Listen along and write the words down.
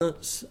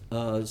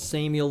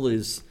Samuel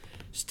is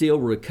still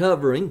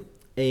recovering,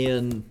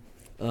 and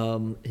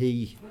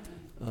he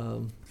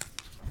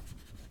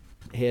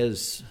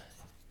has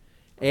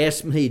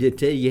asked me to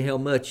tell you how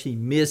much he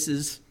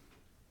misses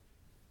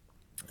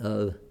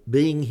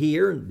being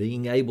here and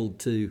being able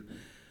to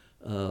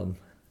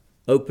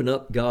open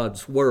up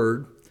God's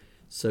Word.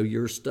 So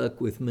you're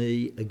stuck with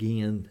me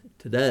again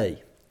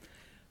today.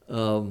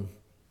 The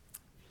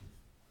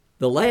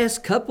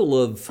last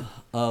couple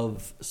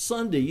of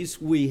Sundays,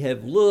 we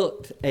have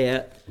looked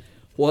at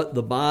what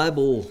the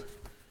Bible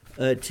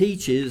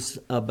teaches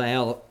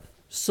about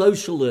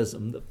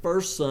socialism. The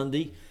first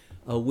Sunday,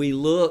 we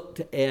looked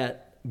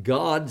at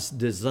God's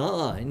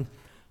design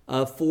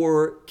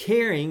for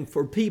caring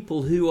for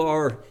people who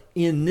are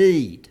in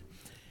need.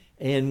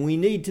 And we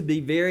need to be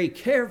very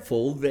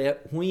careful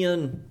that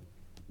when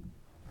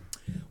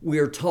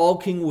we're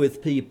talking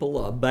with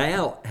people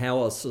about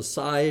how a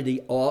society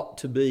ought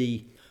to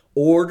be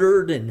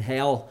ordered and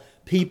how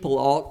people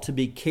ought to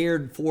be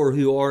cared for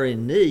who are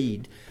in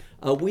need,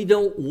 we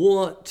don't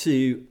want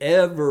to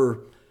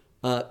ever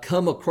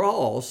come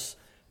across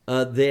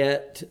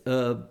that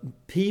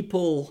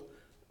people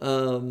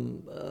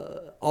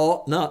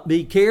ought not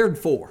be cared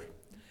for.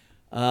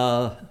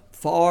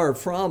 Far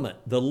from it.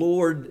 The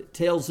Lord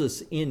tells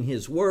us in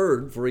His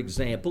Word, for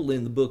example,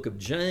 in the book of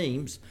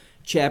James,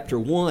 chapter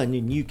 1,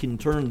 and you can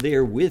turn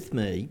there with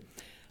me,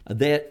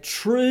 that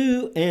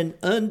true and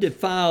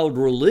undefiled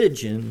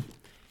religion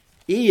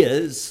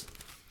is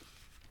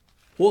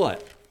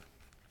what?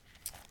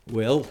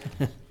 Well,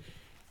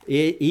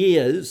 it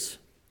is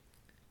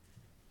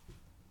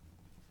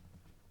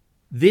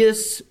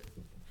this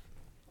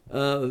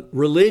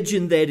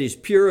religion that is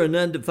pure and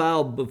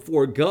undefiled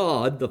before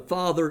God, the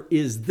Father,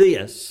 is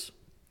this: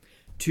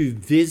 to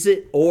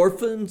visit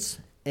orphans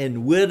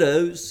and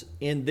widows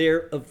in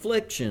their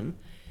affliction,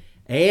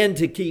 and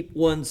to keep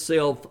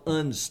oneself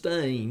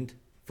unstained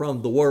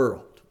from the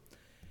world.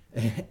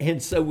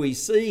 And so we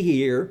see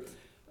here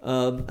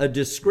a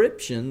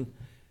description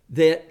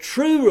that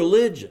true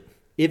religion,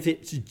 if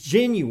it's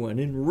genuine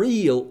and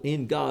real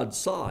in God's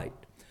sight,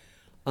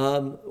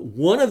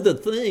 one of the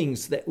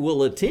things that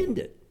will attend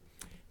it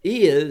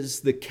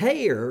is the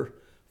care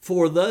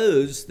for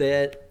those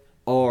that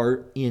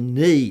are in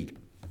need.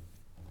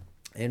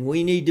 And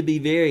we need to be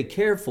very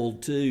careful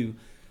to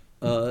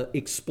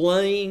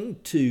explain,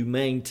 to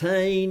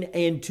maintain,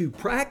 and to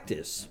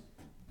practice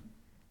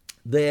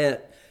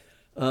that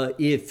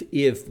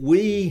if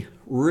we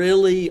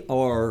really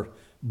are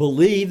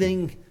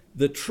believing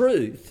the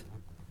truth,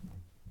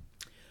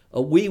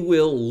 we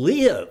will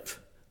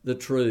live the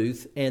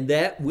truth, and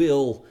that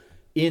will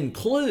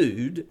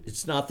include,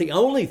 it's not the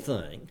only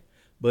thing,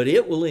 but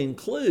it will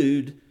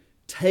include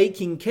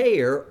taking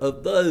care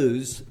of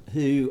those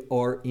who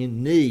are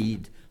in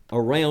need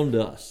around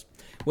us.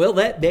 Well,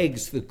 that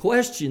begs the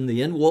question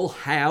then, well,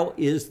 how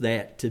is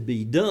that to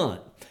be done?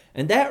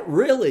 And that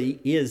really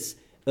is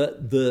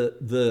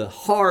the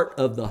heart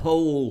of the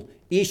whole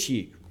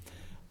issue.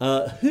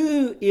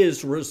 Who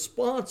is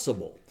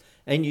responsible?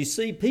 And you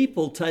see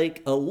people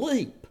take a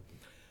leap.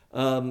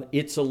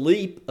 It's a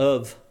leap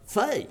of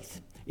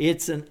faith.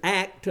 It's an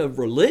act of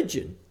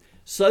religion.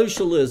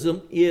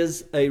 Socialism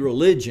is a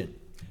religion.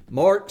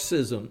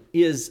 Marxism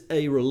is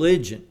a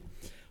religion.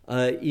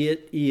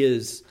 It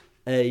is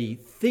a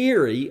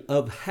theory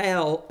of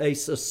how a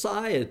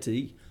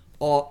society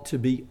ought to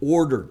be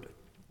ordered.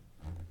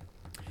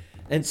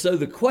 And so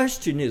the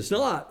question is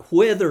not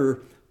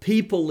whether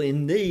people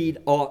in need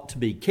ought to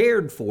be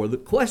cared for. The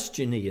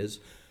question is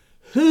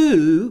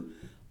who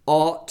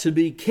ought to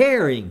be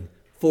caring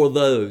for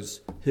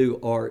those who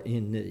are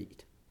in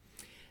need.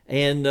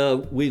 And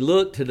we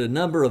looked at a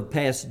number of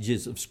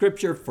passages of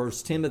Scripture. 1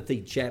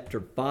 Timothy chapter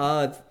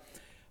 5.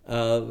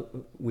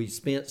 We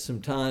spent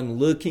some time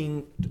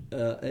looking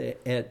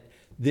at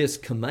this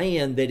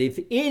command that if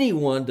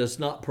anyone does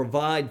not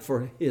provide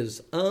for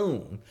his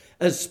own,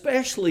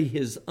 especially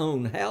his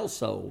own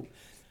household,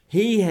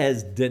 he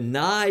has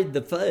denied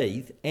the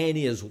faith and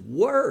is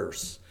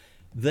worse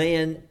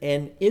than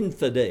an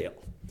infidel.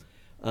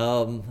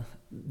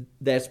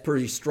 That's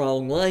pretty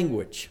strong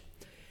language.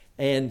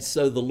 And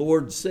so the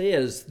Lord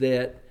says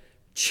that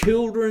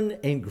children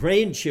and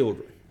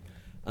grandchildren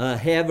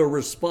have a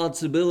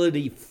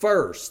responsibility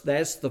first.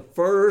 That's the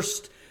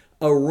first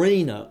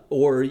arena,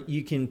 or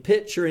you can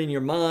picture in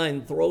your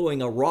mind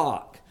throwing a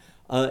rock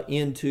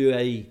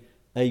into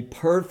a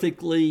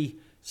perfectly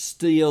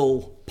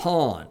still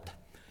pond.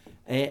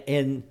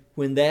 And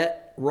when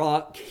that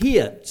rock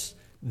hits,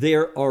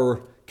 there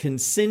are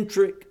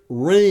concentric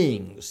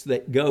rings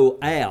that go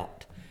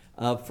out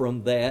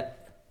from that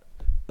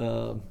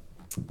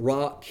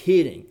rock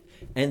hitting.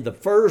 And the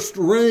first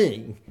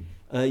ring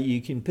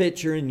you can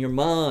picture in your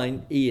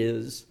mind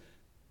is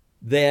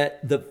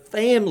that the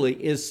family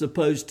is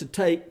supposed to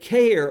take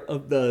care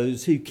of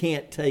those who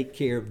can't take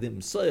care of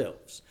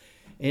themselves.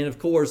 And of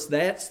course,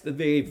 that's the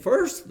very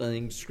first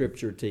thing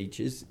Scripture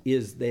teaches,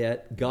 is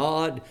that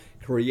God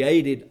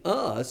created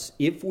us,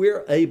 if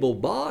we're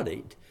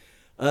able-bodied,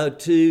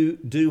 to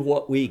do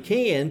what we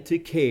can to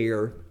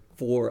care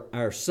for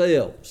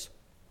ourselves.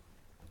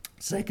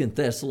 2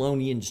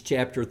 Thessalonians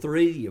chapter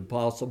 3, the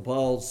Apostle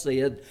Paul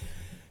said,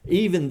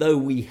 even though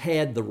we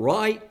had the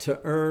right to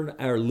earn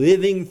our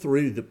living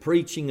through the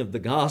preaching of the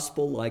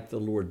gospel, like the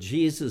Lord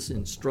Jesus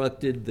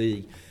instructed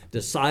the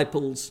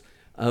disciples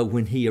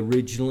when he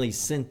originally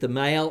sent them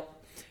out,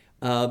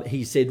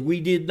 he said,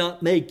 we did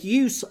not make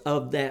use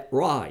of that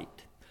right,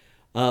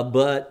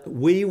 but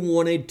we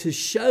wanted to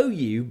show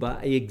you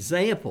by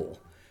example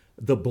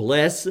the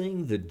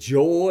blessing, the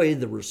joy,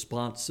 the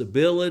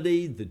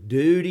responsibility, the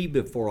duty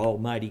before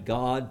Almighty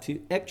God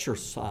to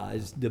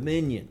exercise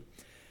dominion,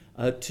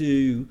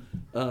 to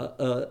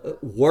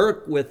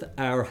work with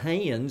our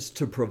hands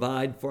to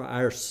provide for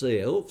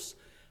ourselves,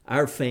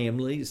 our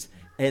families,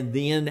 and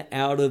then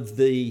out of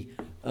the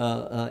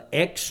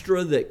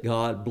extra that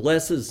God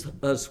blesses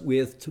us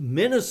with to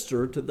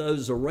minister to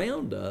those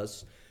around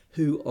us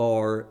who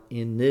are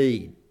in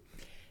need.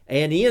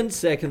 And in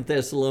 2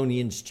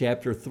 Thessalonians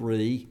chapter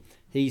 3,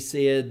 he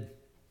said,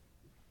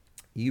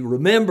 you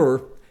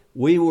remember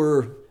we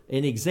were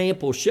an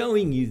example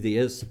showing you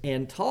this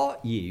and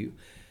taught you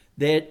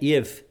that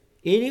if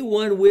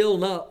anyone will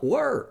not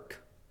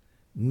work,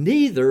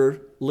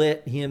 neither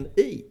let him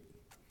eat.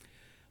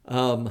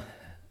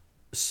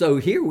 So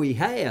here we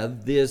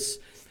have this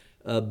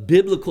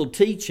biblical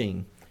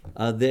teaching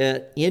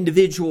that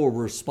individual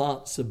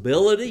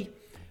responsibility,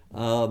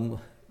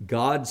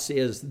 God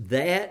says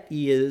that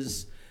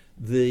is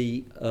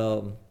the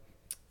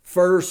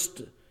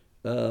first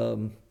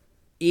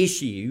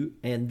issue,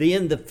 and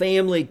then the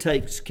family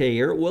takes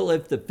care. Well,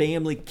 if the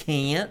family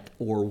can't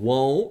or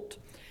won't,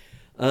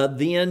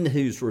 then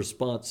whose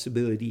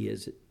responsibility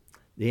is it?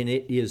 Then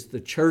it is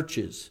the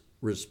church's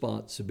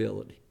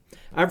responsibility.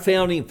 Our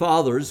founding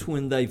fathers,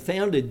 when they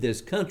founded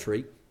this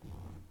country,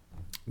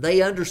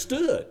 they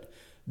understood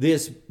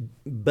this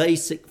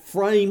basic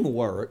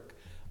framework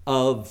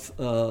of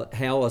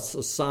how a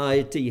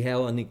society,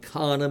 how an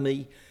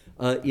economy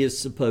is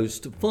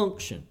supposed to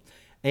function.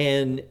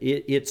 And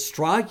it's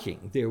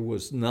striking. There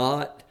was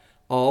not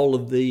all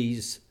of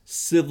these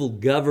civil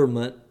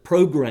government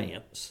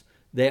programs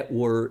that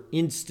were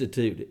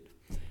instituted.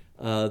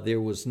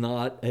 There was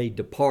not a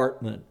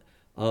Department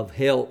of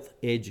Health,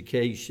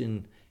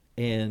 Education,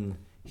 and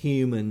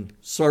Human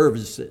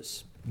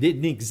Services.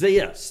 Didn't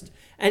exist.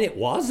 And it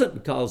wasn't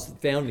because the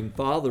founding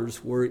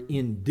fathers were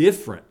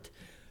indifferent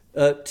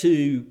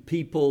to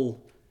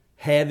people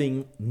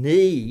having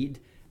need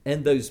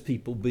and those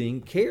people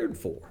being cared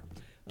for.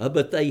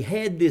 But they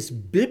had this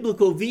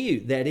biblical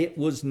view that it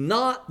was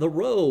not the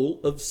role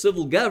of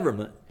civil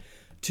government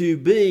to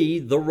be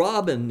the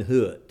Robin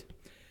Hood,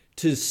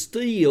 to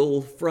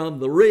steal from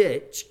the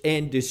rich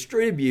and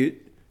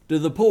distribute to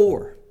the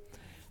poor.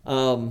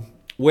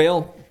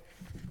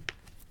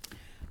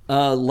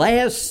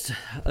 Last,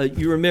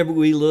 you remember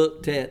we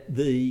looked at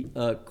the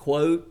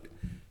quote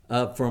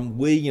from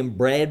William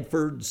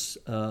Bradford's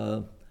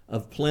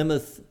of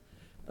Plymouth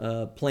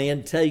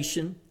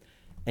Plantation,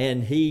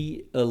 and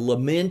he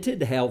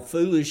lamented how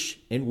foolish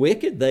and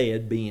wicked they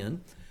had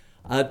been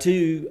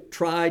to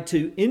try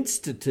to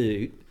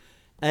institute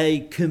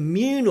a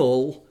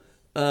communal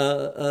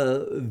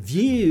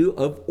view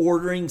of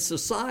ordering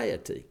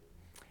society.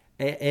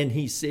 And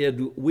he said,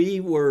 we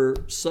were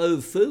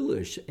so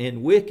foolish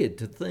and wicked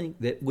to think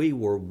that we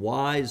were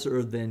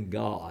wiser than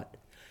God.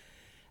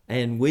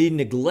 And we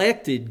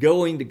neglected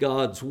going to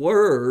God's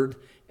Word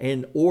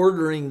and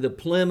ordering the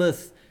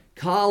Plymouth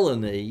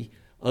colony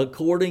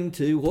according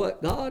to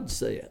what God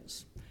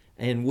says.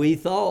 And we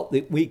thought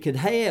that we could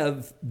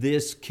have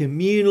this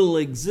communal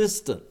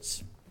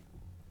existence.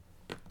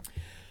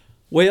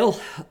 Well,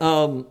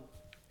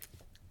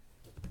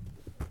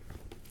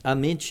 I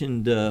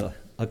mentioned a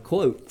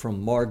quote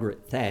from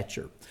Margaret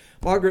Thatcher.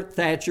 Margaret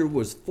Thatcher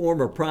was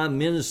former Prime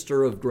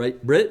Minister of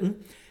Great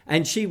Britain,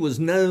 and she was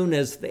known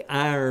as the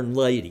Iron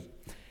Lady.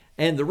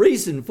 And the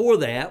reason for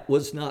that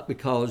was not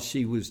because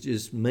she was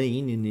just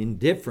mean and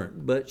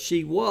indifferent, but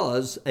she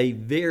was a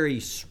very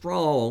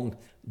strong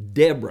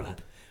Deborah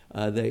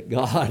that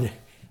God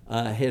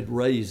had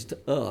raised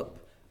up.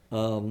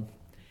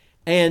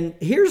 And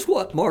here's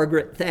what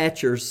Margaret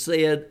Thatcher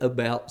said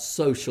about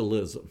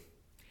socialism.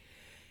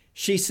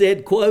 She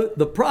said, quote,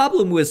 "The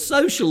problem with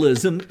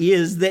socialism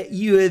is that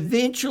you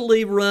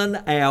eventually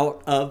run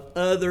out of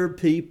other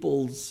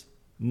people's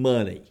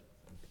money."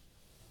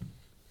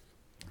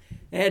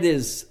 That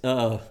is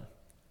a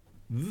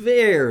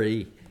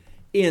very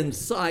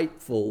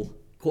insightful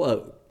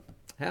quote.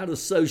 How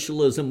does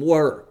socialism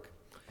work?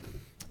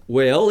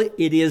 Well,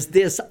 it is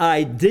this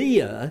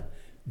idea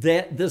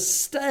that the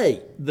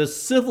state, the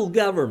civil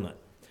government,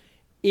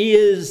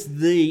 is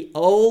the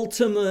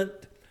ultimate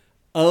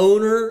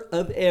owner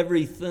of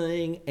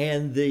everything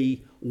and the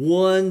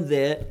one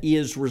that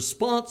is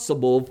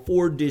responsible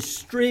for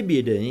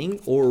distributing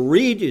or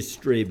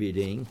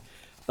redistributing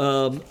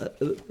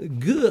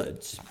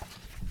goods.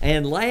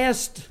 And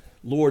last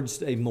Lord's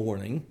Day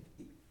morning,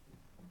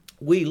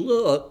 we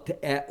looked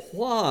at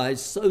why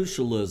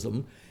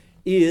socialism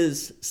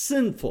is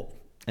sinful.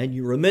 And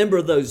you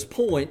remember those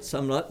points.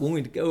 I'm not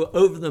going to go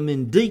over them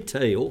in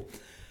detail,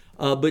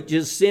 but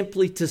just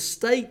simply to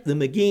state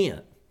them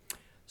again.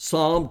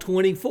 Psalm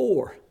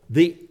 24,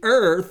 the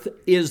earth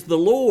is the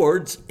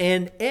Lord's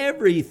and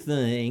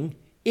everything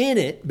in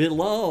it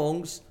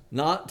belongs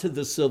not to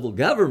the civil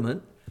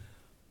government,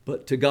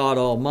 but to God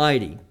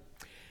Almighty.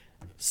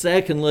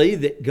 Secondly,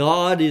 that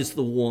God is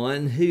the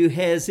one who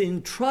has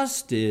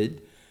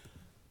entrusted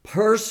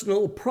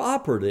personal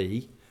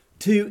property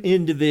to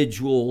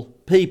individual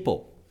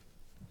people.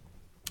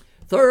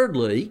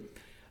 Thirdly,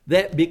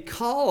 that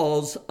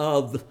because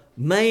of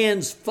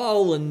man's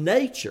fallen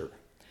nature,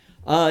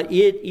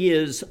 it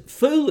is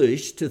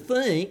foolish to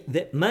think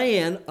that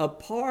man,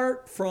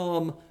 apart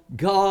from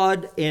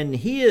God and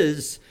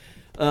His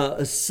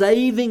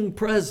saving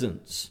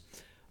presence,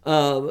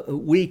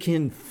 we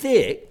can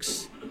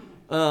fix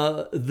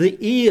the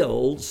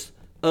ills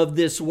of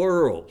this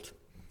world.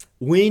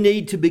 We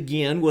need to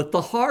begin with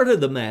the heart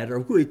of the matter,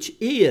 which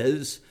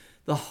is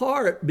the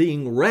heart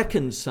being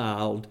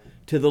reconciled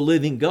to the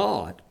living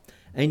God.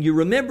 And you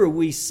remember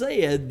we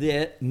said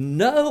that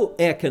no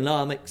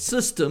economic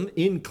system,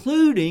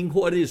 including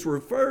what is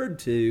referred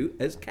to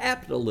as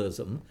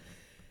capitalism,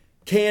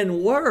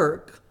 can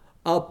work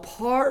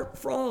apart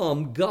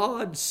from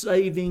God's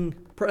saving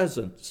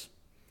presence.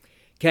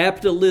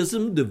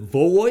 Capitalism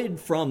devoid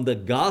from the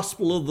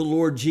gospel of the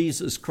Lord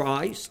Jesus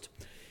Christ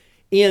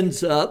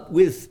ends up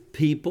with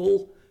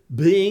people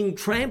being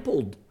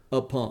trampled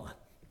upon.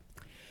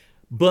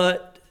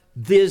 But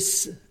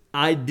this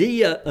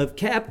idea of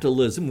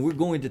capitalism, we're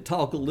going to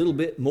talk a little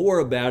bit more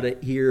about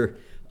it here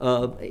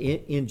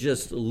in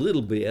just a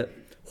little bit.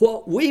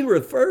 What we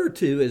refer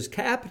to as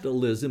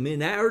capitalism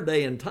in our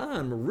day and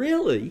time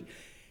really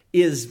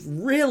is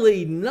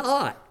really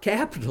not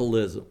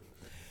capitalism.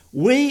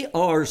 We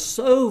are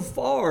so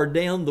far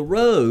down the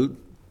road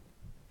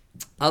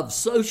of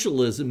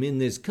socialism in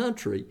this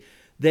country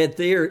that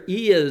there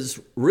is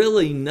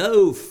really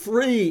no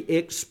free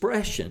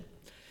expression.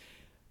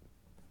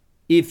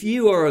 If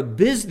you are a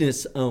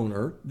business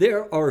owner,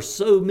 there are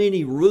so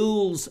many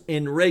rules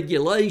and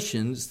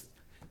regulations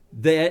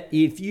that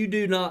if you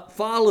do not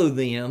follow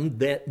them,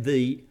 that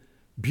the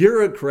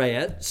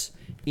bureaucrats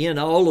in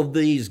all of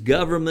these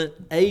government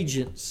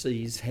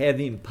agencies have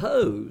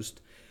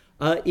imposed,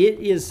 it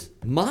is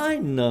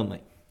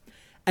mind-numbing.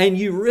 And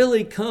you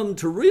really come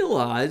to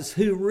realize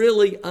who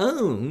really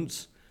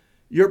owns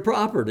your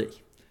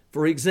property.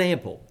 For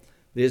example,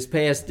 this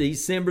past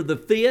December the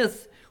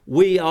 5th,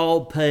 we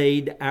all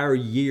paid our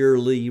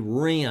yearly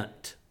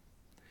rent.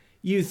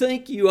 You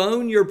think you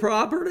own your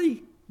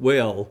property?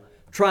 Well,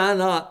 try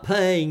not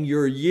paying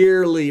your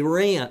yearly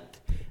rent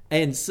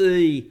and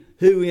see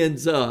who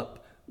ends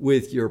up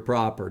with your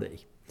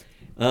property.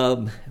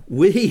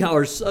 We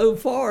are so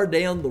far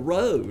down the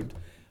road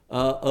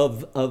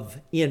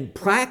of in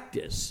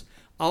practice,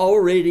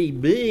 already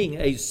being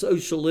a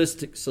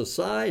socialistic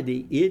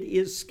society, it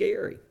is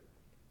scary.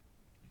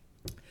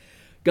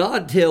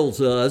 God tells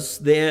us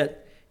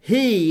that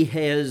He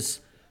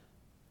has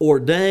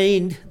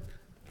ordained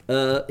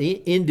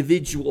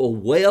individual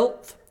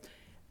wealth.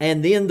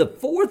 And then the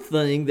fourth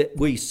thing that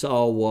we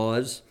saw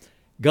was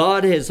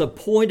God has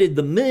appointed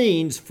the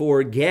means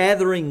for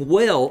gathering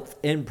wealth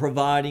and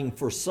providing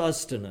for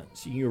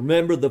sustenance. You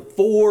remember the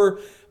four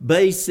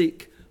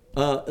basic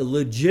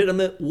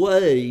legitimate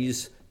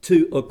ways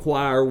to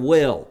acquire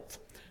wealth: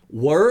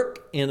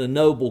 work in a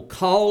noble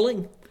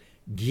calling,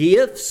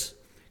 gifts,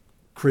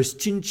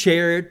 Christian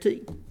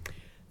charity,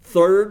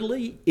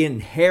 thirdly,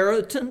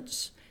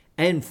 inheritance,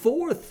 and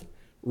fourth,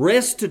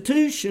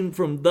 restitution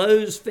from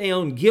those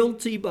found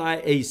guilty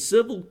by a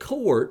civil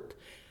court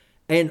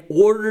and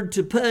ordered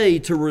to pay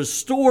to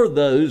restore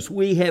those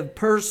we have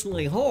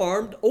personally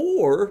harmed,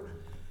 or,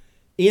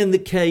 in the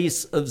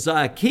case of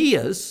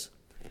Zacchaeus,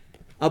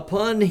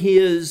 upon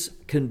his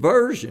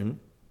conversion,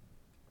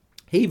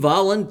 he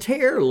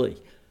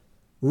voluntarily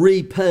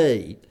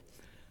repaid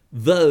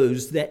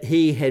those that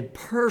he had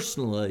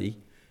personally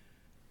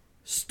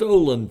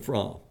stolen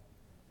from.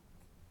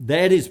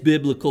 That is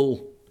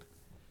biblical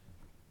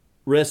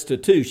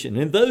restitution.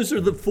 And those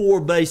are the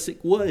four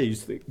basic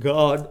ways that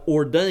God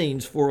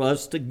ordains for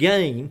us to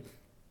gain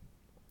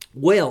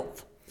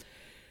wealth.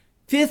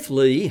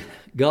 Fifthly,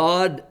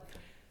 God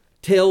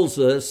tells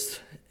us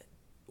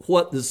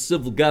what the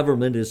civil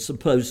government is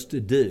supposed to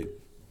do.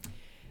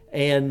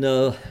 And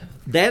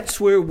that's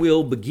where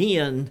we'll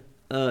begin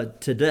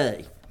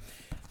today.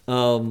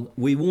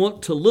 We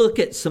want to look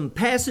at some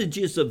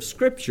passages of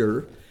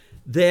Scripture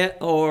that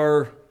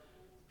are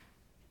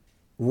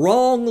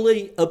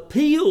wrongly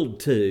appealed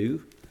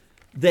to,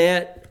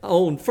 that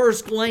on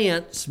first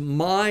glance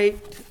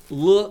might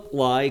look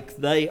like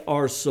they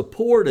are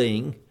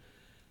supporting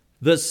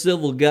the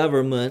civil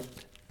government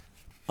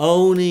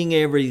owning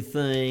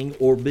everything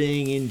or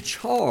being in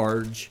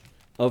charge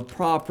of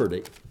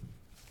property.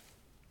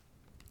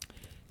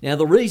 Now,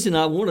 the reason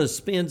I want to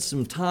spend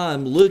some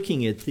time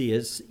looking at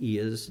this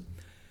is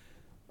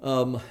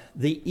the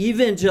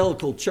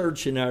evangelical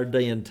church in our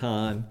day and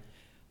time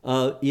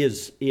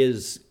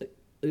is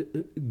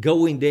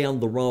going down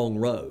the wrong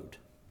road.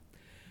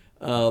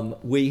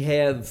 We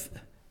have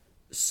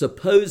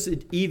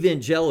supposed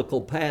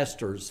evangelical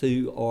pastors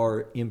who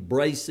are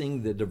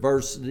embracing the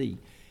diversity,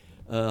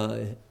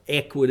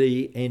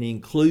 equity, and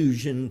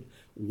inclusion,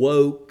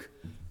 woke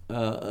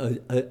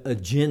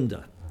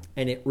agenda.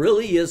 And it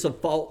really is a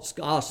false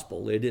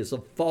gospel. It is a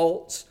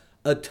false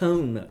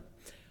atonement.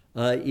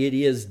 It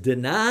is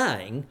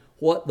denying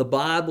what the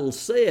Bible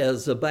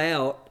says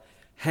about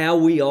how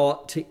we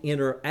ought to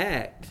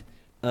interact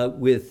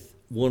with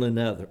one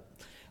another.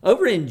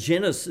 Over in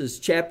Genesis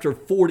chapter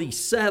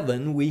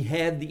 47, we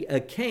have the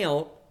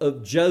account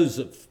of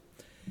Joseph.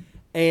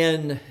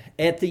 And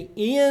at the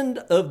end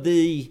of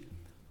the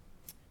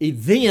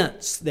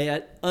events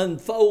that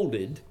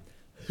unfolded,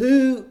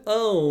 who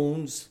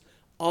owns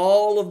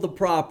all of the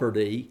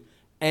property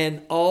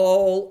and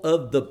all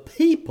of the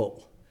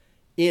people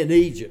in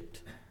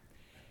Egypt,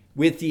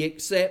 with the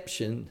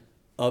exception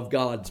of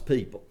God's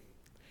people?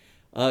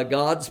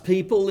 God's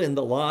people in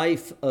the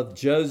life of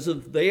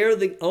Joseph, they're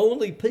the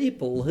only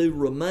people who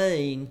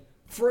remain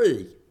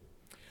free.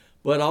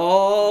 But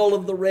all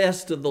of the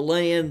rest of the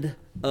land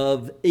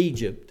of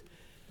Egypt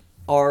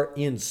are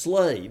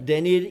enslaved.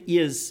 And it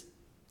is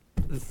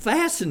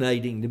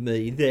fascinating to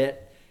me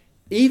that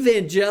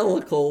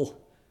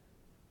evangelical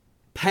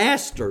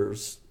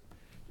pastors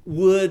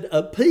would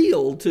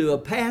appeal to a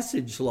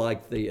passage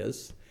like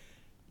this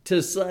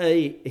to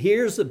say,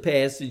 here's a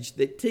passage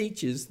that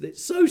teaches that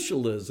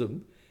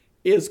socialism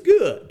is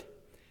good,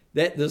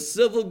 that the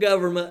civil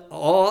government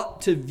ought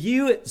to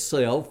view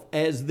itself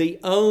as the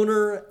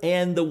owner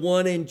and the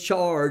one in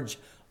charge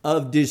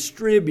of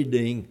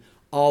distributing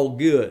all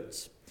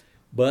goods.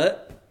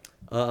 But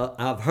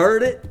I've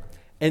heard it,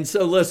 and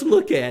so let's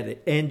look at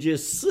it and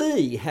just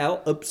see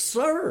how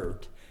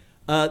absurd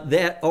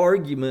that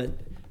argument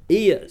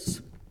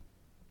is.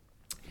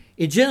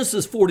 In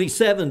Genesis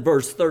 47,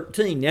 verse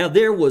 13, now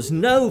there was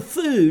no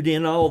food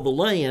in all the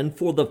land,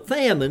 for the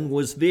famine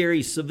was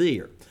very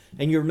severe.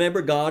 And you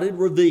remember God had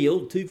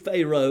revealed to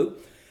Pharaoh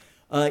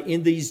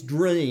in these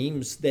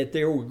dreams that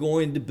there were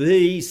going to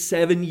be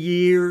 7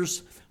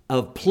 years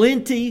of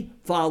plenty,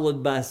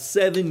 followed by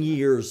 7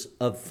 years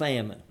of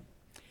famine.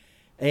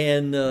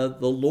 And the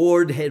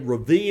Lord had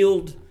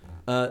revealed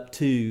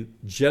to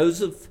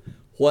Joseph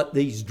what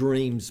these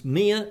dreams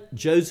meant.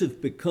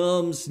 Joseph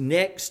becomes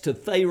next to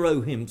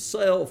Pharaoh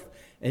himself,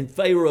 and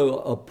Pharaoh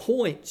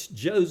appoints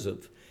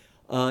Joseph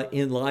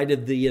in light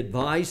of the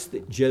advice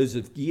that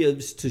Joseph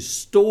gives to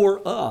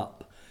store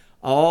up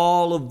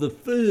all of the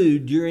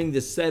food during the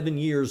 7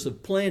 years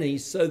of plenty,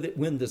 so that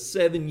when the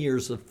 7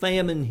 years of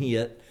famine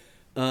hit,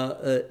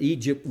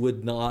 Egypt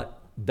would not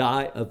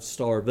die of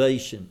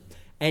starvation.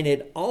 And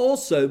it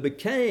also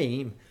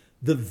became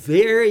the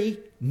very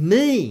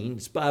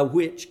means by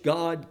which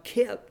God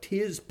kept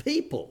his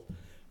people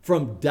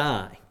from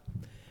dying.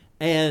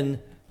 And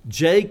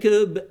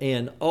Jacob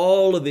and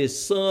all of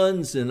his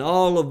sons and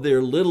all of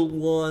their little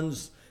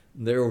ones,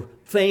 their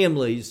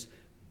families,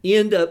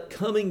 end up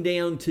coming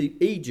down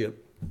to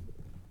Egypt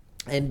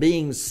and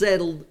being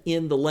settled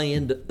in the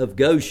land of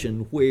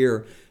Goshen,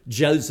 where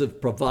Joseph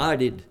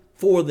provided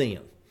for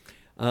them.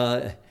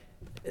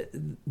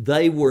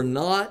 They were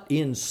not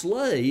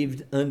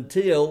enslaved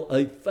until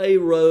a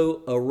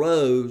Pharaoh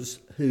arose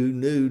who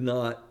knew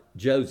not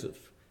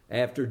Joseph.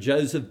 After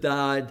Joseph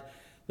died,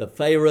 the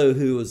Pharaoh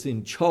who was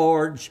in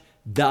charge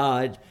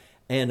died,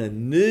 and a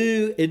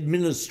new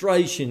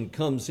administration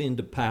comes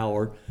into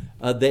power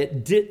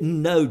that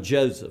didn't know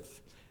Joseph.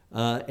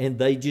 And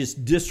they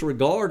just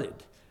disregarded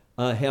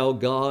how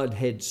God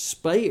had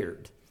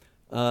spared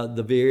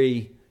the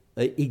very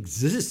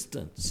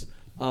existence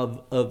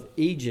of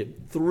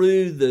Egypt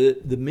through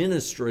the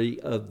ministry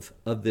of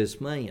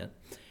this man.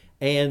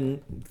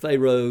 And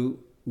Pharaoh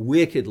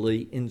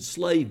wickedly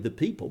enslaved the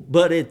people.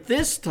 But at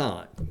this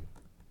time,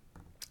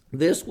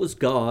 this was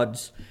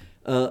God's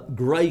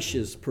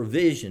gracious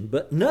provision.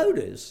 But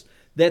notice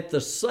that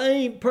the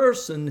same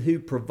person who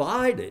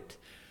provided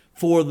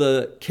for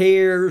the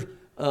care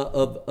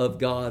of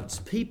God's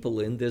people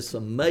in this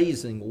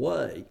amazing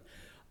way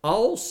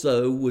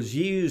also was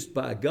used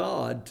by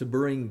God to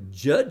bring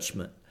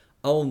judgment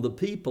on the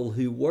people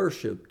who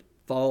worshiped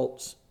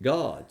false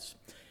gods.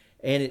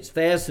 And it's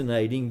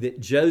fascinating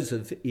that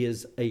Joseph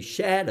is a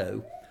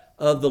shadow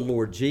of the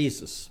Lord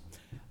Jesus.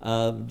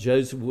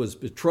 Joseph was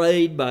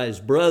betrayed by his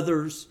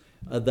brothers.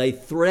 They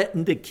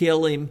threatened to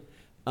kill him.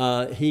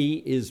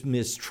 He is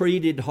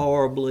mistreated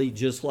horribly,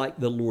 just like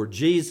the Lord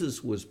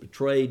Jesus was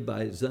betrayed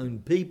by his own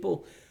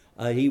people.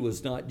 He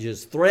was not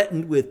just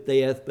threatened with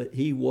death, but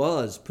he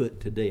was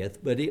put to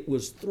death. But it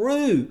was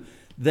through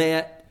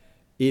that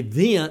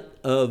event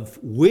of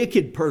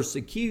wicked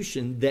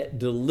persecution that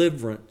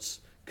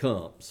deliverance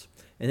comes.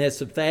 And that's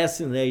a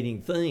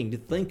fascinating thing to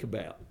think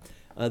about,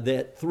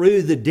 that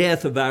through the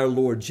death of our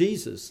Lord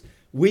Jesus,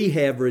 we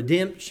have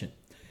redemption.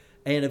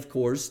 And of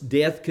course,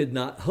 death could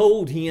not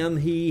hold him.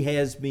 He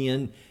has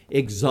been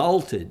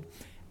exalted.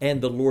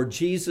 And the Lord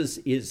Jesus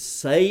is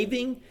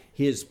saving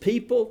his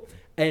people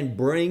and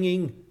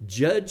bringing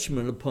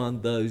judgment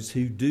upon those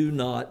who do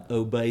not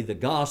obey the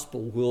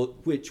gospel,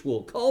 which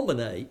will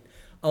culminate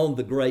on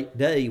the great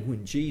day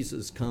when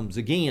Jesus comes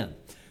again.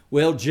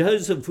 Well,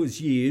 Joseph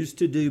was used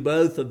to do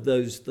both of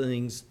those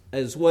things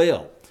as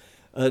well,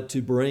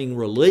 to bring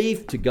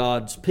relief to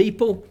God's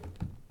people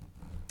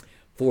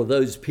for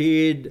those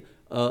period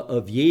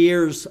of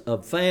years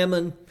of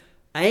famine,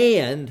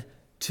 and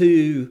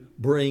to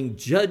bring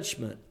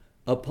judgment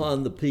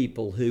upon the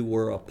people who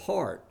were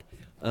apart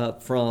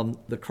from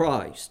the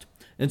Christ.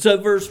 And so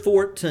verse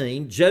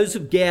 14,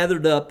 Joseph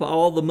gathered up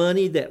all the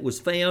money that was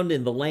found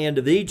in the land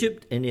of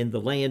Egypt and in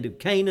the land of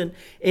Canaan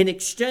in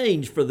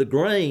exchange for the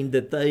grain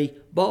that they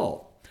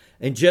bought.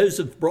 And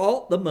Joseph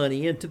brought the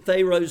money into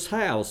Pharaoh's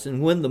house.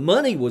 And when the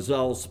money was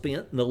all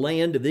spent in the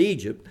land of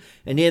Egypt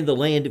and in the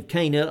land of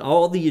Canaan,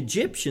 all the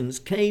Egyptians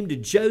came to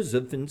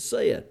Joseph and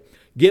said,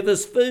 "Give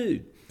us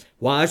food.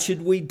 Why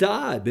should we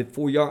die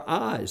before your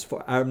eyes?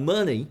 For our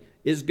money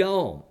is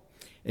gone."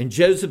 And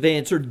Joseph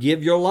answered,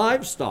 "Give your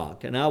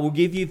livestock, and I will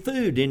give you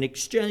food in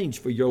exchange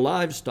for your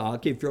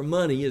livestock if your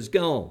money is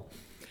gone."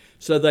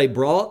 So they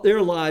brought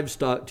their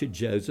livestock to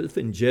Joseph,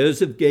 and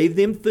Joseph gave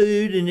them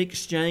food in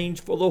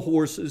exchange for the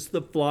horses,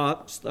 the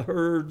flocks, the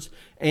herds,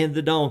 and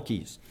the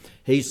donkeys.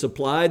 He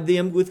supplied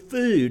them with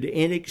food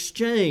in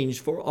exchange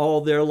for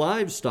all their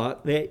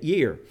livestock that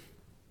year.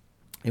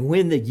 And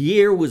when the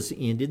year was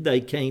ended,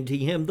 they came to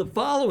him the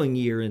following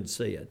year and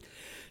said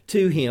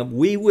to him,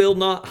 "We will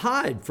not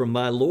hide from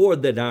my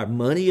lord that our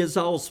money is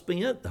all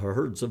spent. The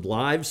herds of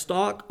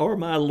livestock are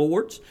my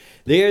lord's.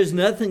 There is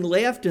nothing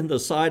left in the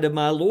sight of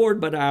my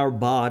lord but our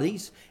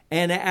bodies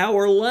and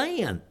our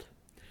land.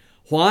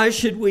 Why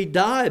should we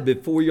die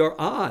before your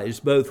eyes,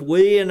 both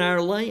we and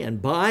our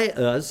land? Buy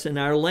us and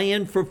our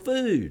land for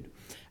food,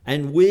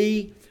 and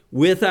we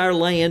with our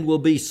land will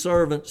be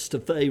servants to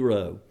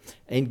Pharaoh.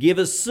 And give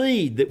us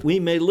seed that we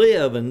may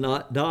live and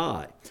not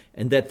die,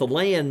 and that the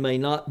land may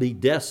not be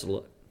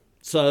desolate."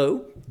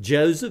 So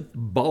Joseph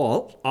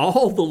bought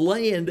all the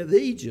land of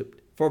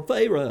Egypt for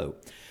Pharaoh,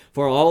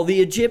 for all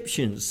the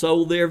Egyptians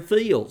sold their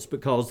fields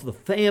because the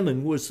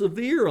famine was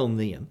severe on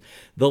them.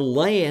 The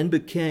land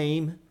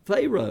became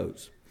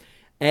Pharaoh's.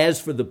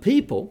 As for the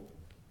people,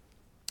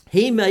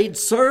 he made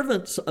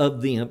servants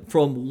of them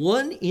from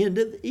one end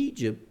of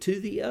Egypt to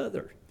the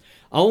other.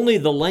 Only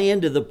the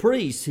land of the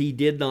priests he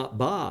did not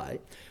buy,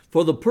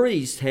 for the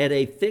priests had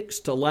a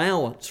fixed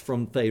allowance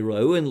from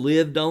Pharaoh and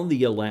lived on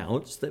the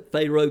allowance that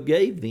Pharaoh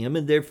gave them,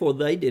 and therefore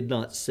they did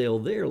not sell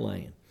their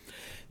land.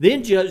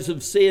 Then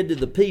Joseph said to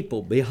the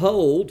people,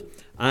 "Behold,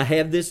 I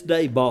have this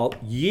day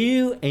bought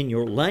you and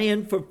your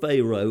land for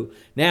Pharaoh.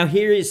 Now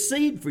here is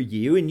seed for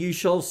you, and you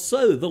shall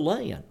sow the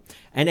land.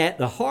 And at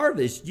the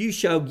harvest you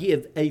shall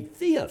give a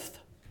fifth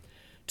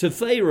to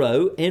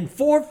Pharaoh, and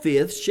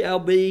 4/5 shall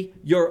be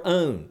your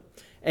own,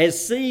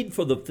 as seed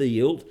for the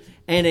field,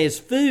 and as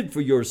food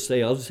for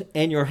yourselves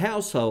and your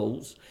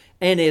households,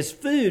 and as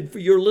food for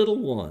your little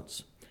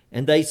ones."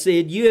 And they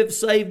said, "You have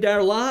saved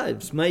our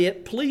lives. May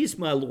it please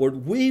my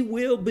Lord, we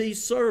will be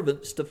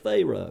servants to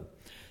Pharaoh."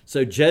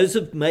 So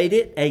Joseph made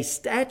it a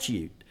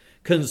statute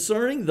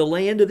concerning the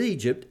land of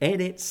Egypt,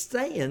 and it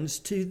stands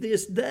to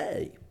this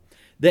day,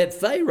 that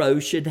Pharaoh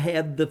should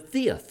have the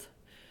fifth.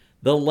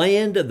 The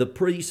land of the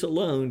priests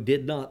alone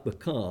did not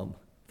become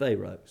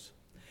Pharaoh's.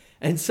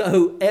 And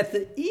so at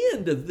the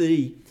end of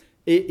the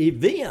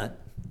event,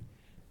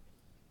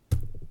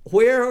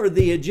 where are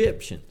the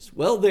Egyptians?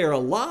 Well, they're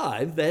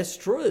alive, that's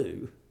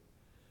true,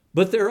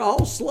 but they're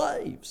all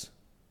slaves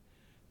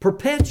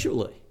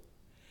perpetually.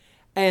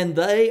 And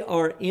they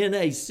are in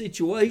a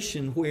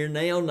situation where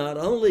now not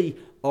only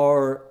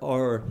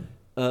are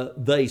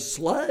they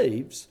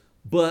slaves,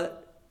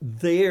 but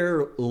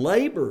their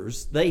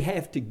labors, they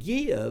have to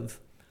give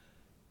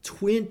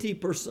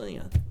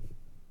 20%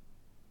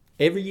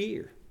 every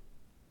year.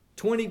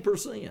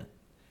 20%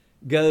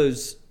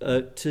 goes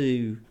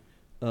to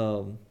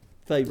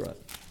Pharaoh.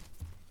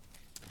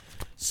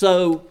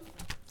 So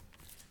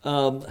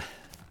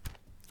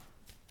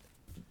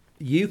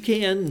you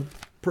can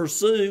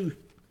pursue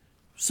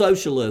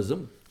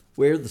socialism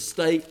where the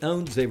state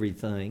owns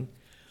everything,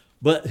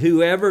 but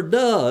whoever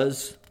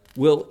does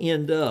will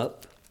end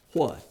up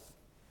what?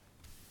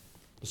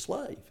 A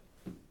slave.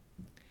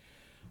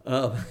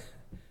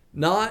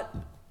 Not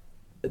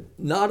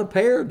a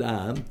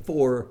paradigm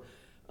for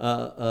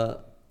a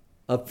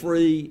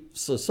free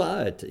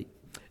society.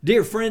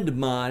 Dear friend of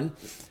mine,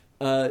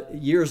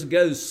 years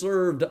ago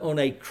served on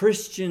a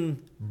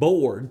Christian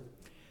board,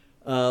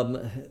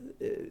 the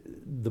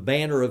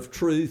Banner of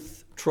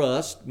Truth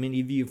Trust. Many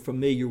of you are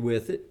familiar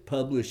with it.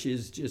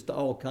 Publishes just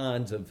all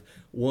kinds of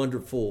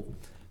wonderful,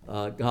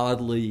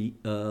 godly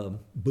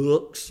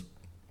books.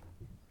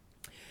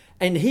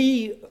 And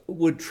he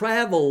would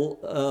travel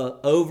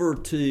over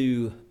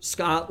to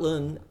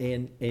Scotland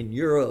and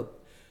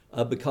Europe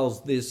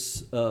because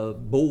this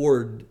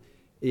board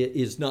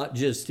is not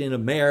just in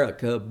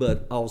America,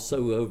 but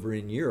also over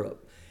in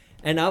Europe.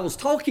 And I was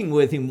talking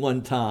with him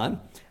one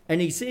time,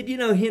 and he said, "You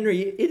know,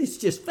 Henry, it is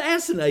just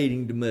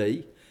fascinating to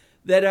me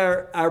that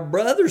our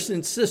brothers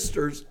and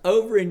sisters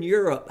over in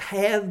Europe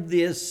have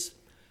this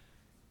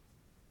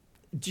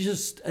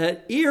just an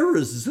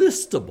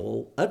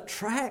irresistible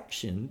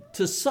attraction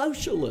to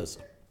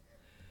socialism.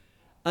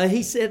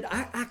 He said,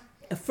 I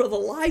for the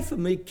life of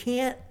me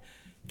can't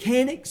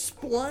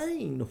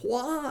explain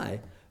why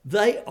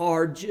they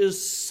are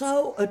just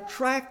so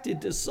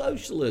attracted to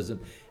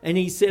socialism. And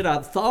he said,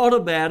 I've thought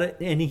about it,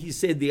 and he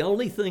said, the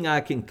only thing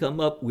I can come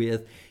up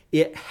with,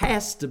 it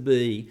has to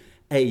be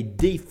a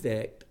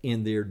defect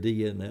in their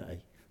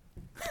DNA.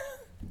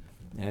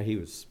 Now, he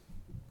was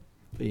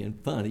being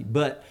funny,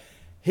 but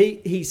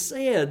he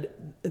said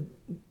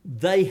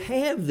they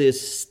have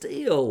this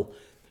still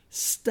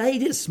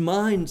statist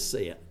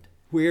mindset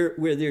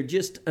where they're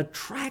just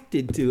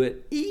attracted to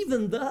it,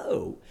 even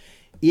though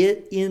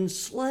it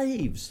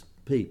enslaves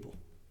people.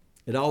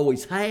 It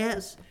always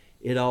has,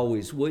 it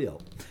always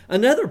will.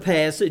 Another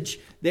passage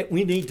that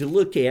we need to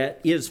look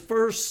at is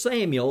 1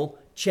 Samuel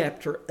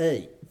chapter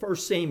 8. 1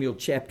 Samuel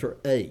chapter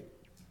 8.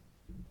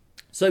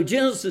 So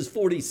Genesis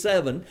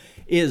 47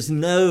 is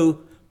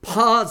no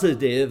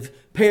positive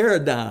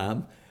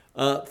paradigm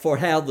for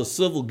how the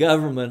civil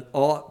government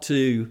ought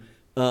to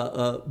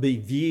be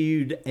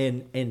viewed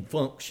and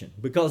function,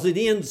 because it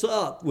ends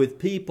up with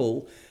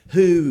people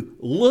who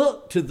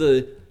look to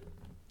the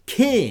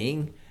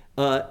king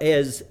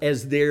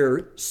as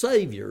their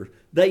savior.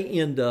 They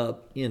end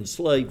up in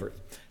slavery.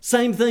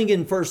 Same thing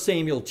in 1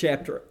 Samuel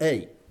chapter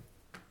 8.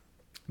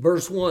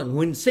 Verse 1,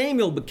 when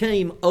Samuel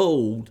became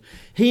old,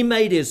 he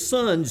made his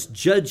sons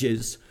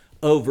judges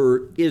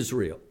over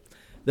Israel.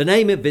 The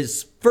name of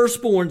his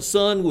firstborn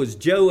son was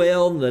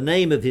Joel, and the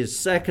name of his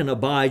second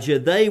Abijah.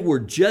 They were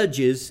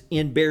judges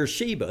in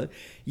Beersheba,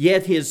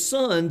 yet his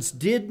sons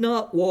did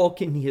not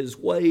walk in his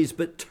ways,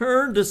 but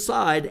turned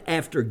aside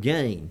after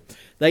gain.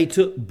 They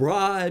took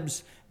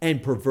bribes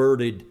and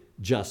perverted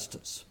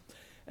justice.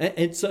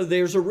 And so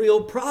there's a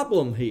real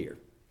problem here.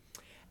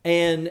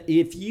 And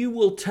if you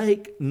will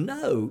take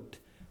note,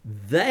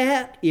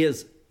 that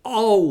is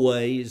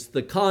always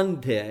the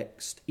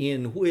context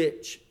in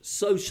which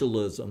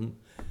socialism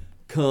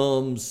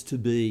comes to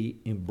be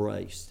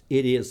embraced.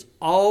 It is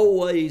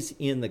always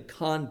in the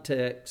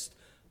context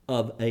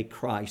of a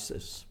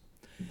crisis.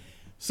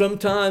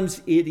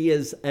 Sometimes it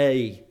is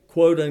a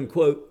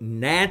quote-unquote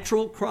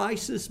natural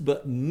crisis,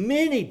 but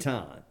many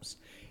times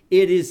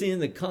it is in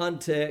the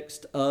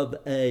context of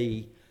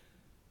a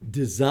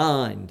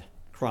designed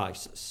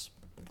crisis,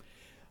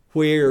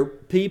 where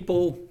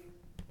people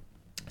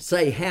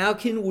say, how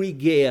can we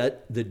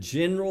get the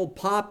general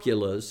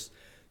populace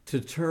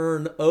to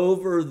turn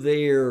over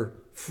their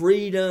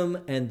freedom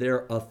and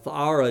their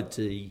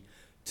authority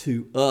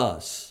to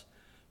us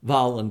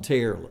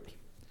voluntarily?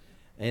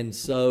 And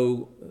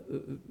so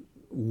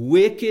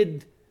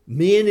wicked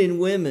men and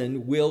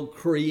women will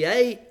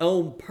create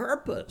on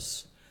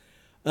purpose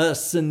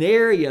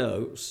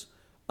scenarios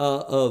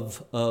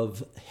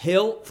of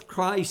health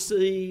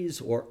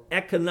crises or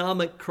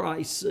economic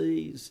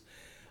crises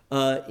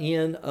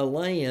in a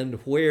land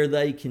where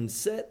they can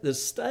set the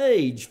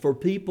stage for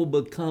people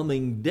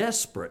becoming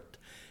desperate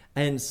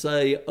and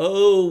say,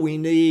 oh, we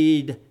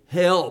need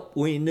help,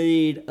 we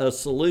need a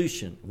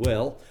solution.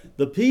 Well,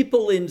 the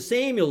people in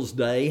Samuel's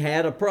day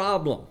had a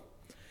problem.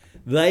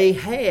 They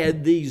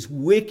had these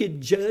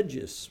wicked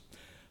judges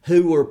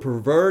who were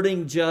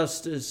perverting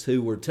justice,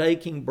 who were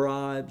taking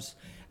bribes,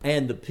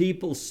 and the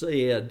people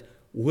said,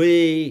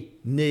 we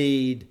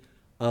need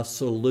a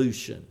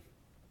solution.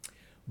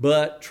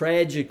 But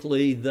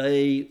tragically,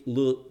 they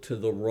looked to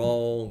the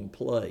wrong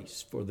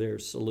place for their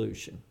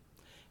solution.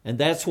 And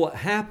that's what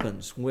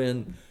happens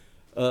when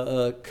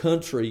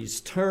countries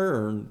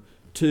turn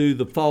to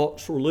the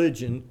false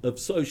religion of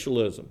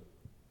socialism.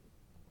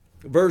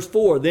 Verse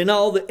 4, then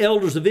all the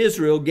elders of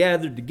Israel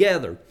gathered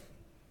together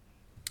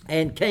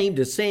and came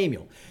to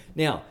Samuel.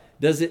 Now,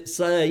 does it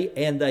say,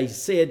 and they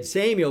said,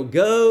 Samuel,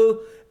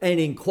 go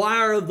and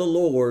inquire of the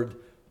Lord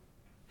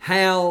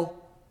how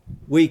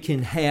we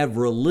can have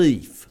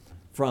relief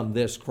from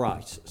this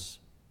crisis?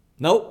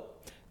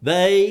 Nope.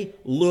 They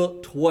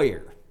looked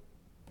where?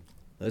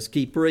 Let's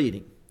keep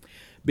reading.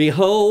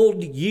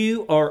 Behold,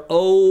 you are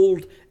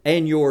old,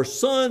 and your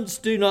sons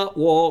do not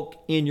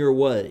walk in your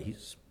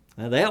ways.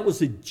 Now, that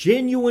was a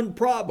genuine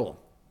problem.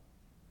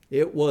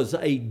 It was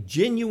a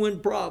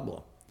genuine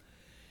problem.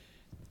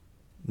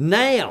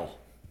 Now,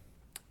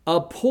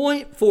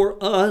 appoint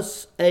for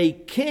us a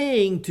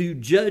king to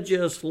judge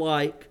us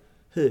like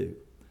who?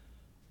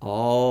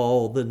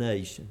 All the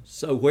nations.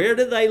 So where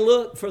do they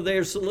look for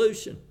their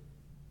solution?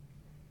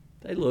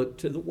 They look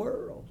to the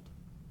world.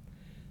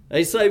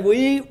 They say,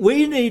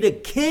 we need a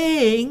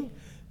king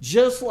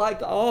just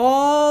like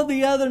all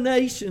the other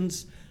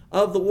nations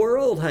of the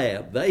world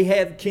have. They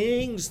have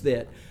kings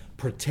that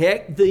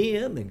protect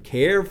them and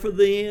care for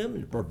them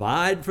and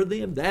provide for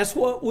them. That's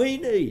what we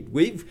need.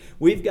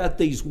 We've got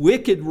these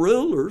wicked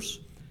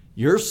rulers,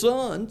 your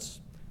sons,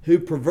 who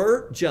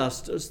pervert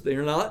justice.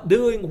 They're not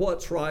doing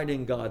what's right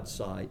in God's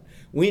sight.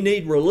 We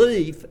need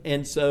relief,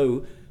 and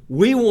so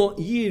we want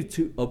you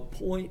to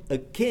appoint a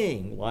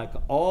king like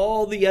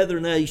all the other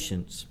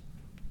nations.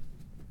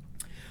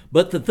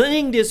 But the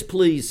thing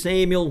displeased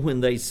Samuel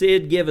when they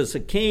said, give us a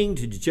king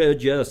to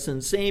judge us.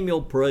 And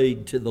Samuel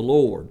prayed to the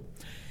Lord.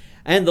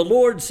 And the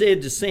Lord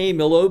said to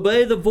Samuel,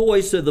 obey the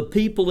voice of the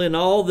people in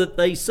all that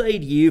they say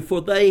to you, for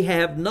they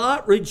have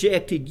not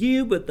rejected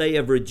you, but they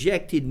have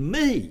rejected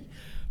me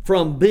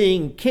from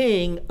being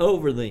king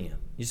over them.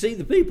 You see,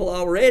 the people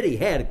already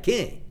had a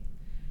king.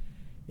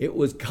 It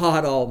was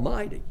God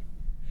Almighty.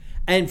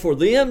 And for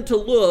them to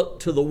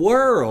look to the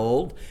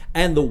world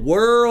and the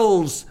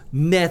world's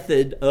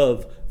method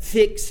of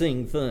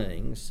fixing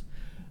things,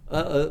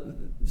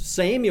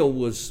 Samuel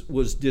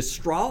was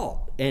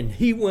distraught, and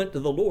he went to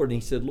the Lord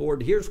and he said,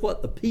 Lord, here's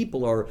what the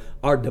people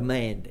are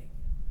demanding.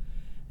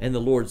 And the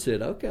Lord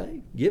said,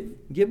 okay, give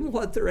them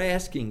what they're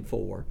asking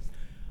for,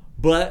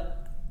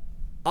 but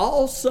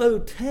also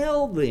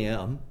tell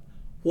them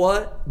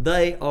what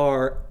they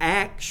are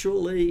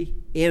actually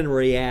in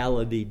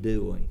reality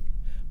doing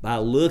by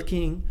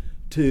looking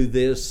to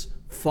this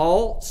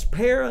false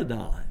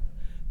paradigm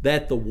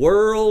that the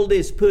world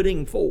is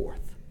putting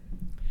forth.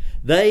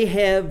 They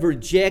have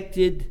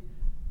rejected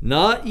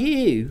not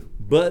you,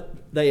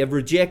 but they have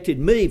rejected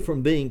me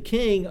from being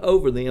king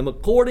over them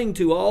according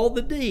to all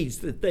the deeds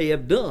that they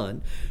have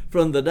done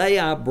from the day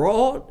I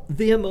brought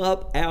them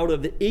up out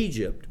of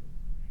Egypt,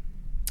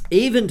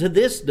 even to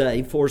this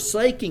day,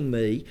 forsaking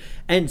me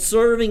and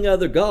serving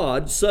other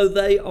gods, so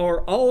they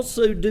are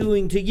also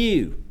doing to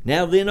you.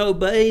 Now then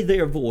obey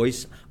their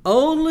voice,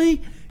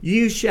 only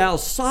you shall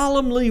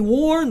solemnly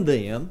warn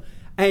them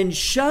and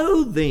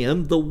show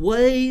them the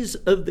ways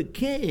of the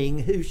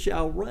king who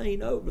shall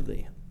reign over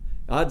them.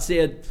 God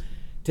said,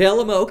 tell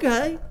them,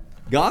 okay,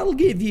 God will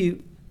give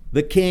you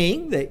the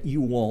king that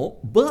you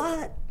want,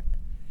 but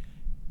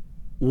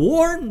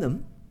warn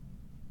them.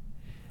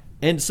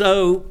 And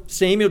so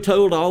Samuel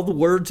told all the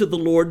words of the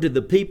Lord to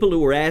the people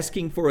who were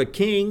asking for a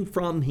king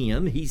from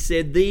him. He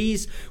said,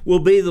 these will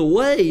be the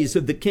ways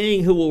of the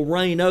king who will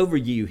reign over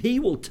you. He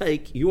will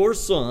take your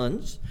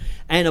sons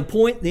and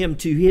appoint them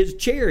to his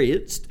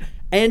chariots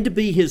and to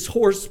be his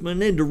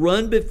horsemen, and to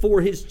run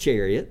before his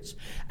chariots.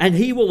 And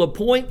he will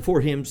appoint for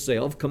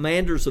himself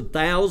commanders of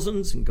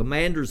thousands and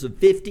commanders of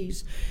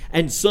 50s,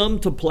 and some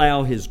to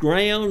plow his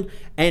ground,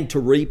 and to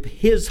reap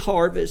his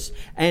harvest,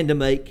 and to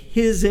make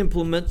his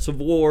implements of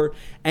war,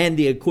 and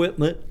the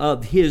equipment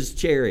of his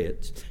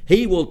chariots.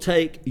 He will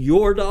take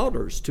your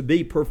daughters to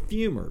be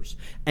perfumers,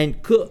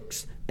 and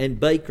cooks, and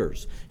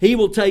bakers. He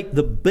will take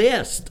the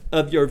best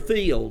of your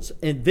fields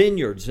and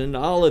vineyards and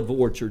olive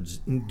orchards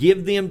and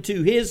give them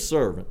to his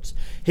servants.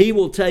 He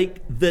will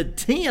take the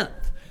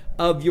 10th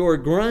of your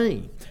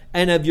grain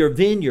and of your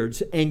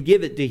vineyards and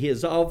give it to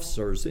his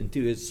officers and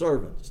to his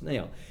servants.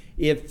 Now,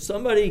 if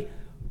somebody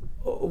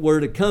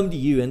were to come to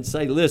you and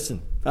say,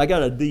 listen, I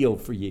got a deal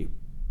for you.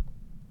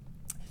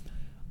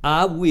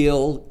 I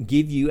will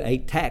give you a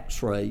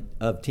tax rate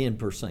of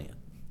 10%.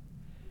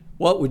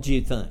 What would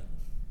you think?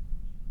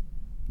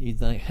 You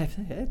think,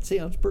 that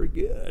sounds pretty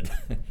good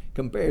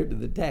compared to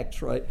the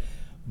tax rate.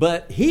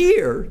 But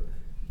here,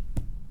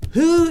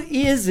 who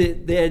is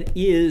it that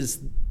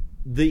is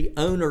the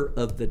owner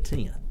of the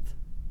 10th?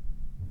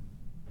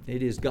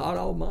 It is God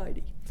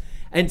Almighty.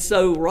 And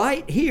so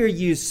right here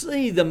you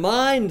see the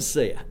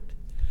mindset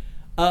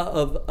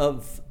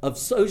of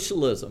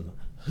socialism.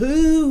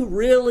 Who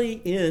really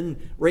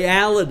in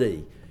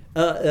reality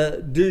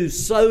do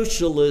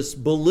socialists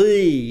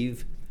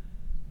believe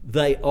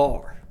they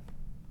are?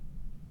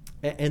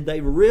 And they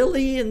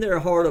really, in their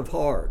heart of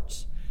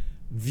hearts,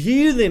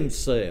 view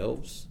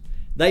themselves,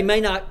 they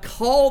may not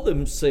call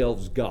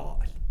themselves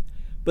God,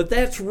 but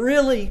that's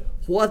really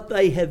what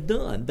they have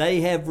done.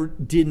 They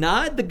have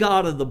denied the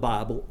God of the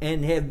Bible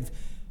and have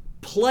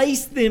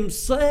placed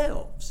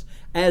themselves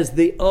as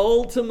the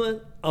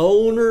ultimate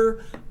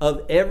owner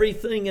of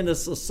everything in a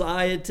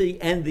society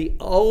and the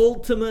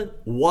ultimate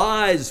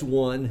wise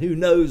one who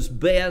knows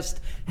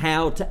best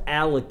how to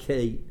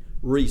allocate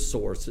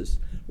resources,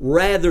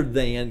 rather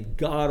than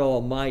God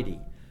Almighty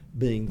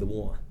being the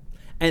one.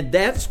 And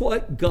that's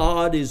what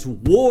God is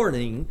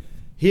warning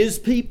his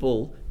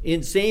people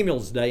in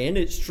Samuel's day, and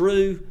it's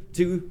true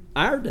to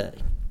our day.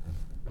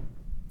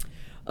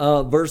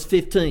 Verse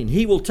 15,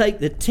 he will take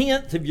the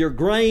 10th of your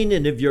grain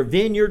and of your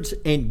vineyards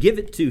and give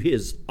it to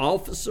his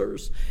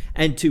officers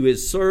and to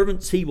his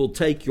servants. He will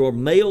take your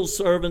male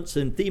servants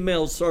and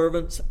female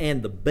servants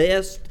and the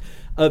best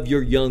of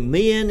your young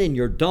men and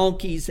your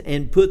donkeys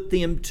and put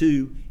them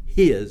to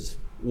his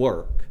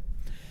work.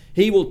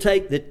 He will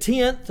take the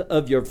 10th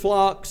of your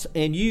flocks,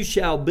 and you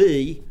shall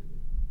be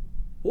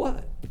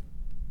what?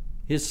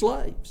 His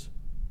slaves.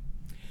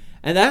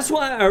 And that's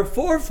why our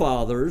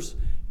forefathers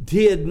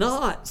did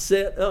not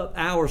set up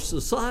our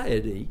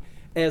society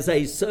as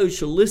a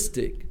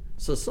socialistic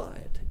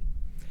society.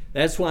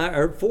 That's why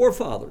our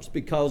forefathers,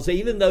 because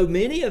even though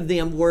many of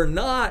them were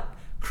not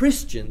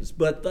Christians,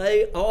 but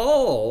they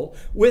all,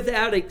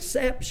 without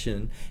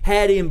exception,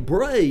 had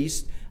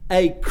embraced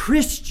a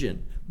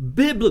Christian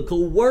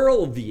biblical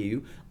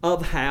worldview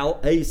of how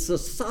a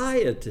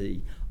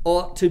society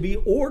ought to be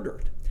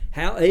ordered,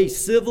 how a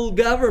civil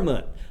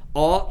government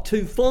ought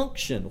to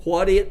function,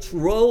 what its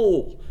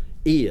role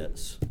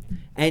is.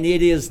 And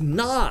it is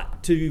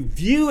not to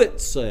view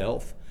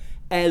itself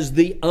as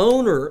the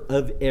owner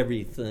of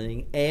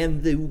everything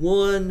and the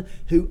one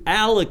who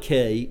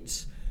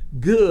allocates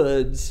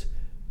goods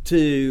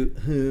to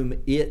whom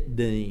it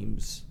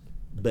deems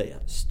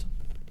best.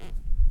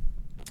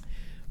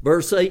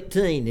 Verse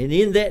 18, and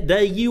in that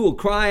day you will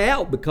cry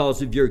out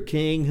because of your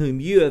king whom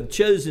you have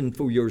chosen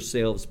for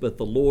yourselves, but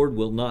the Lord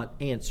will not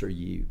answer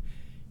you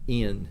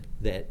in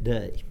that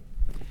day.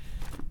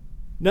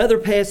 Another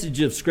passage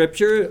of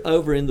Scripture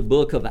over in the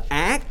book of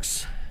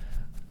Acts,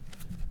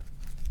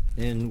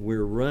 and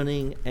we're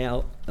running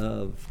out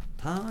of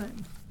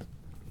time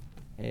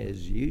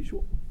as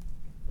usual.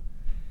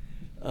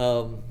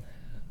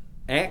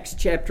 Acts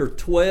chapter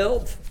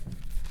 12.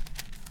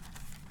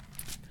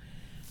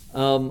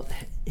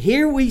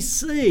 Here we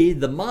see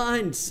the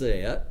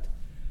mindset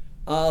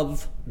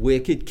of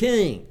wicked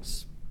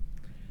kings.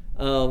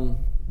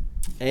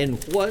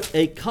 And what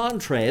a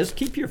contrast.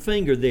 Keep your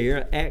finger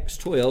there, Acts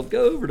 12.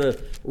 Go over to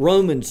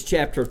Romans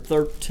chapter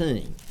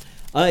 13.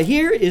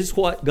 Here is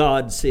what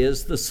God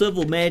says the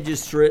civil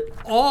magistrate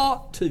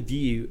ought to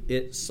view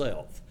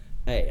itself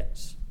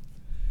as.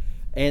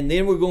 And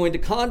then we're going to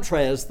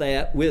contrast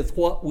that with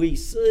what we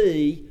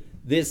see,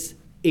 this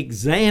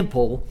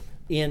example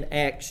in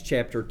Acts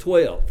chapter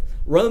 12.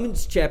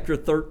 Romans chapter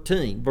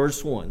 13,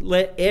 verse 1.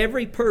 Let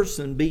every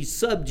person be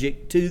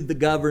subject to the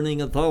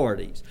governing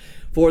authorities,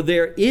 for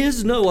there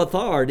is no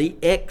authority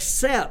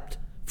except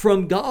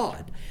from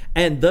God,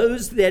 and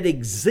those that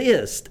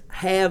exist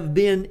have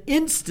been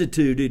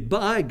instituted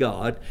by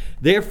God.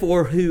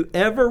 Therefore,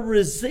 whoever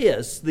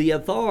resists the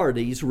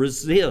authorities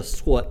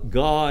resists what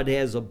God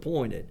has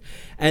appointed,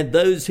 and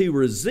those who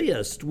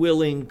resist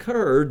will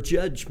incur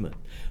judgment.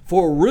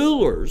 For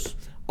rulers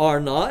are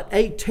not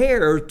a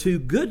terror to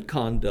good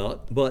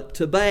conduct, but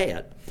to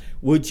bad.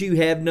 Would you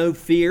have no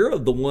fear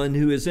of the one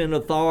who is in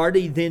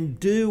authority? Then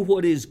do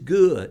what is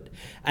good,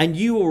 and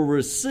you will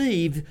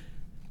receive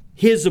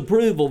his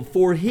approval,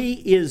 for he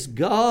is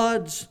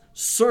God's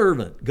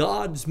servant,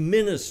 God's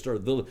minister.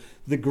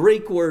 The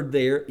Greek word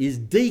there is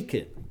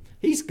deacon.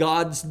 He's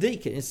God's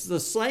deacon. It's the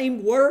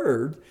same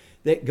word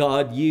that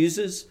God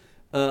uses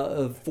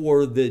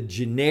for the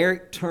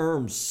generic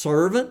term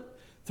servant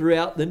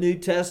throughout the New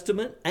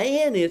Testament,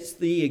 and it's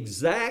the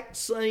exact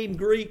same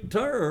Greek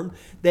term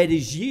that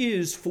is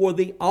used for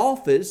the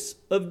office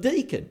of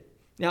deacon.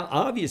 Now,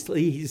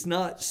 obviously, he's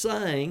not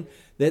saying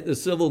that the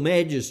civil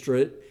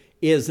magistrate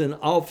is an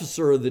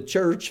officer of the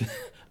church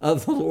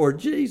of the Lord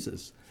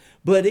Jesus,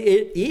 but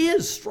it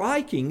is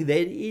striking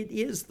that it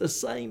is the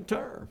same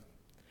term.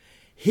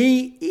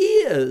 He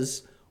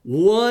is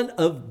one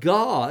of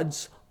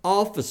God's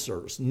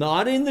officers,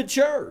 not in the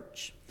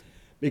church,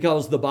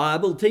 because the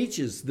Bible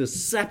teaches the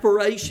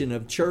separation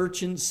of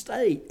church and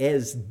state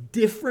as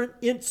different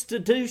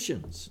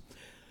institutions.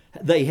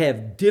 They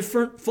have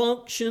different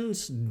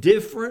functions,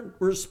 different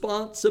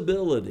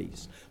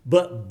responsibilities,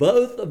 but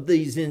both of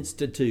these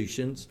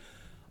institutions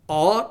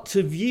ought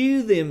to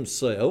view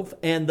themselves,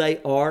 and they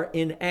are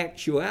in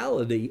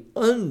actuality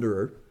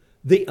under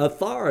the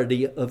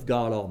authority of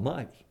God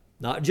Almighty.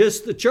 Not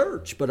just the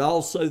church, but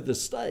also the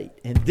state.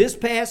 And this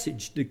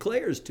passage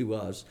declares to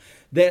us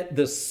that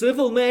the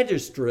civil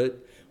magistrate,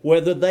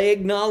 whether they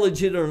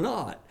acknowledge it or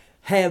not,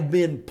 have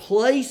been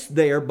placed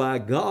there by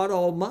God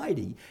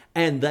Almighty,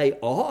 and they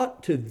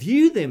ought to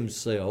view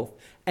themselves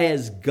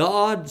as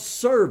God's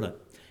servant.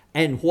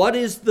 And what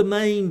is the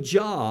main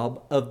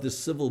job of the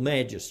civil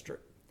magistrate?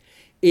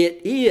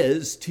 It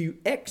is to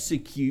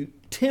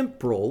execute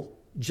temporal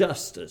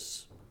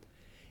justice.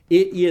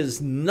 It is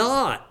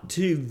not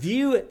to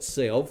view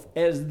itself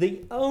as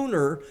the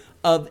owner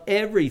of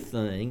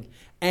everything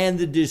and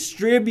the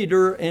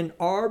distributor and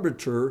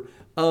arbiter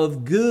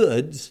of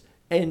goods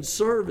and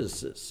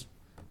services.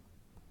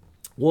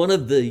 One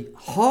of the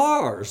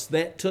horrors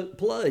that took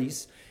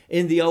place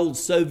in the old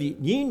Soviet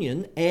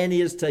Union and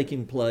is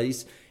taking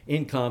place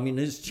in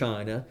communist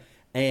China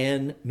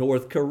and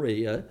North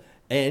Korea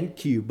and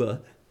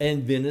Cuba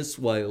and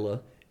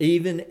Venezuela,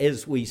 even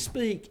as we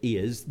speak,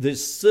 is the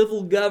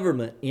civil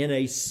government in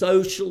a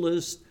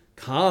socialist,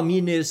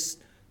 communist,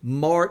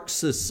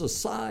 Marxist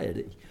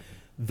society.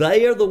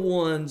 They are the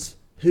ones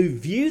who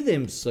view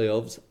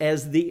themselves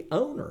as the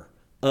owner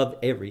of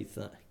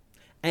everything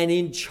and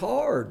in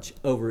charge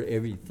over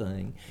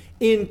everything,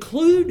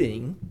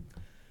 including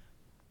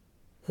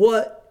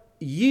what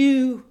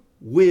you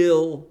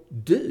will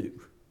do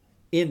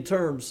in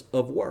terms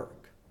of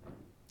work.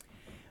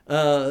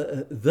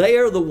 They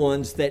are the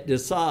ones that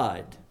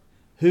decide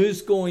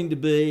who's going to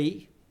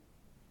be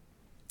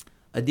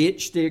a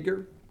ditch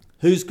digger,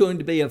 who's going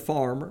to be a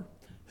farmer,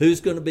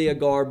 who's going to be a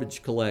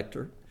garbage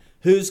collector,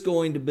 who's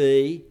going to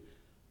be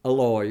a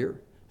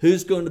lawyer,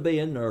 who's going to be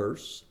a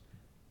nurse.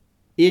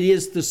 It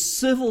is the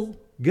civil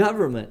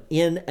government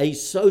in a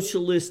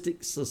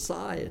socialistic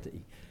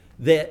society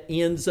that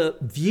ends up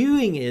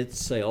viewing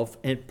itself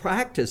and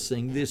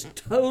practicing this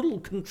total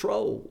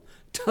control,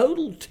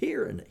 total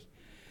tyranny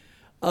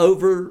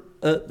over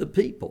the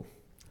people.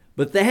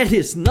 But that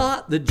is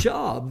not the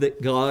job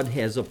that God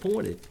has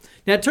appointed.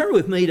 Now turn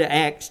with me to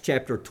Acts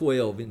chapter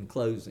 12 in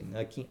closing.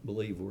 I can't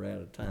believe we're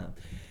out of time.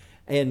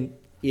 And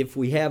if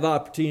we have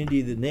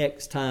opportunity the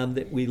next time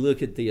that we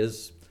look at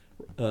this,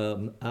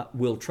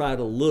 we'll try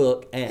to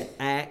look at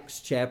Acts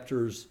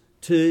chapters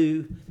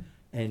 2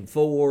 and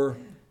 4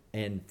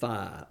 and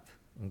 5.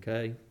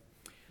 Okay?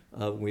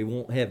 We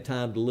won't have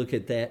time to look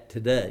at that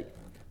today,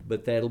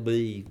 but that'll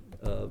be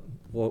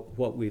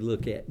what we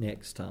look at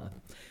next time.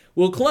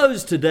 We'll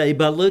close today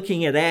by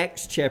looking at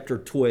Acts chapter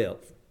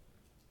 12.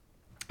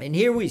 And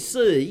here we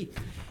see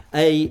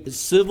a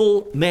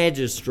civil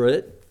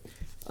magistrate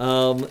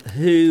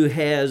who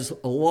has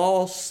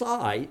lost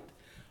sight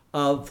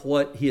of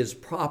what his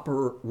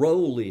proper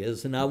role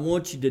is. And I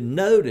want you to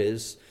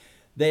notice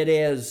that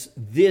as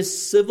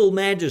this civil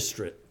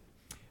magistrate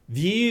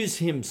views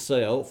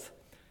himself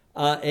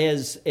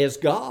as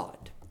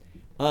God,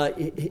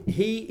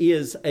 he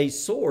is a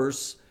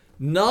source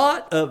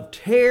not of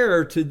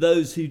terror to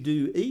those who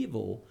do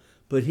evil,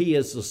 but he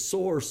is a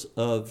source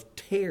of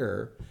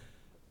terror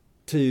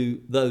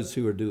to those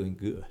who are doing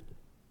good.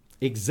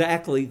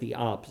 Exactly the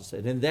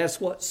opposite. And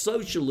that's what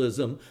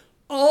socialism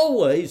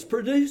always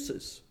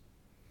produces.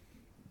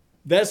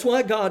 That's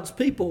why God's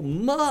people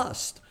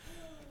must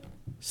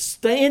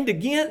stand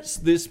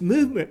against this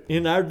movement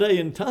in our day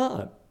and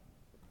time,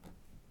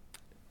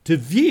 to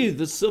view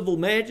the civil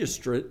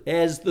magistrate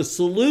as the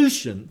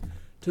solution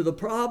to the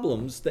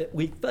problems that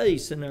we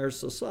face in our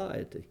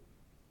society.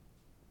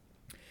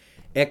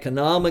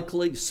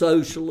 Economically,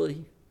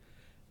 socially,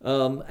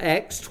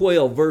 Acts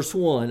 12, verse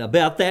 1,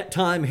 about that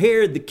time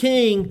Herod the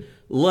king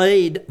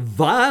laid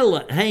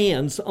violent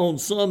hands on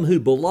some who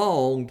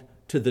belonged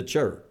to the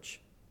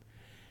church.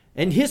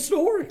 And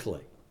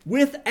historically,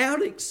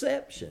 without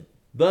exception,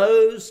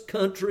 those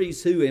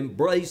countries who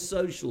embrace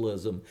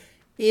socialism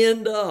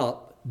end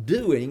up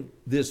doing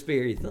this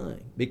very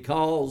thing,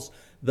 because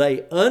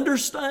they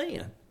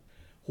understand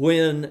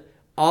when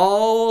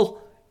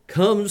all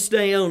comes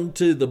down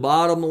to the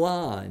bottom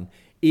line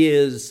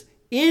is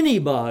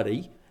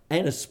anybody,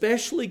 and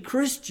especially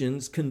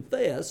Christians,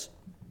 confess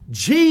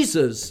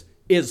Jesus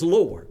is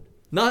Lord,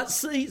 not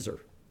Caesar.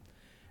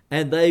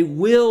 And they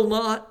will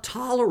not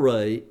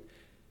tolerate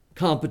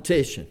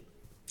competition.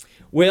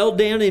 Well,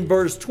 down in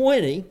verse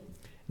 20,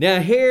 now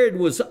Herod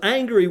was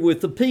angry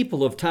with the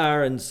people of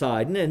Tyre and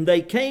Sidon, and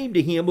they came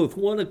to him with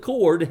one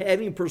accord,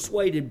 having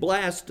persuaded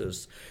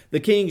Blastus, the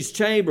king's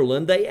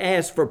chamberlain. They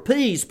asked for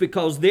peace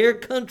because their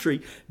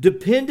country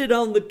depended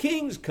on the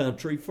king's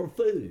country for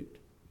food.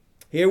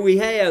 Here we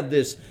have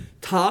this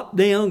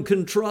top-down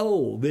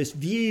control, this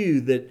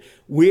view that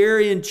we're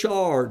in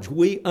charge,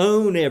 we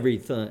own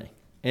everything.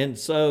 And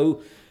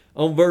so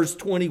on verse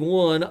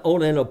 21,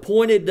 on an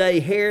appointed day,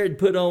 Herod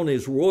put on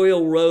his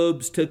royal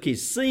robes, took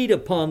his seat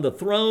upon the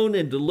throne,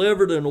 and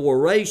delivered an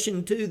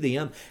oration to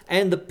them.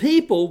 And the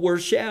people were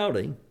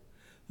shouting,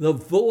 "The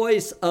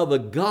voice of a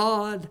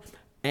God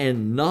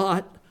and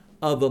not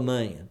of a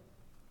man."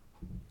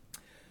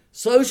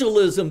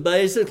 Socialism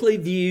basically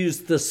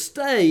views the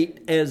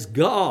state as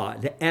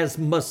God, as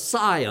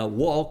Messiah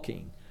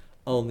walking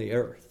on the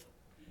earth.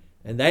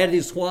 And that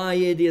is why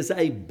it is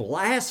a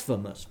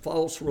blasphemous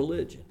false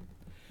religion.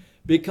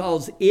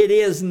 Because it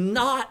is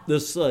not the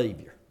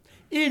Savior.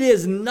 It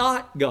is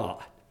not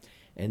God.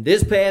 And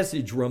this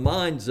passage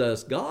reminds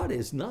us God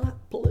is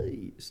not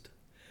pleased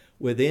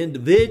with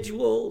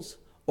individuals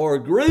or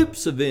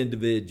groups of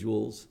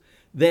individuals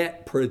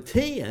that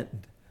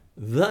pretend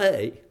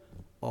they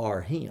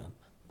are Him.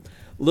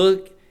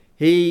 Look,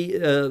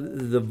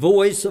 the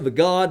voice of a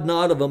God,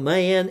 not of a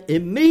man.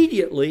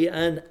 Immediately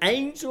an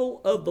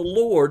angel of the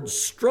Lord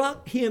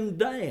struck him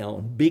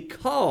down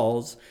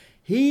because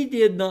he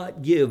did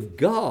not give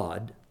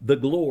God the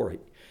glory,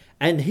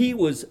 and he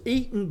was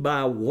eaten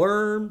by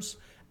worms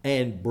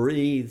and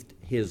breathed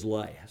his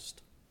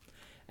last.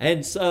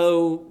 And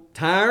so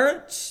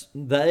tyrants,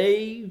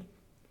 they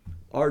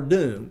are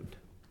doomed.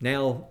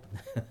 Now,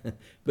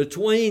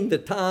 between the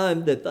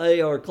time that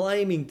they are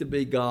claiming to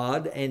be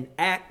God and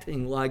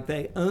acting like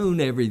they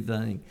own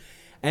everything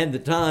and the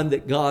time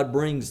that God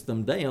brings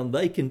them down,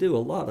 they can do a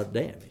lot of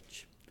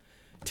damage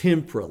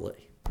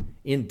temporally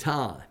in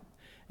time.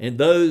 And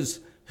those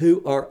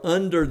who are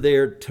under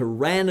their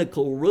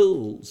tyrannical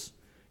rules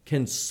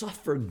can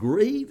suffer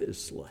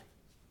grievously.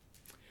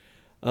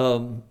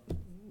 God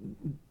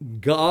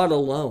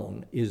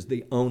alone is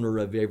the owner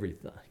of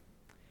everything.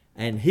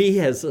 And He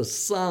has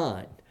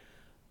assigned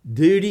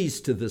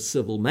duties to the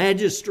civil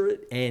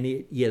magistrate, and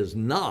it is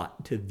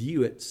not to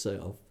view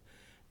itself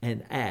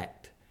and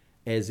act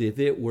as if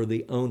it were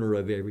the owner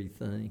of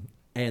everything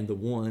and the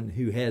one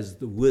who has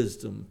the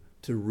wisdom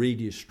to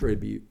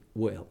redistribute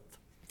wealth.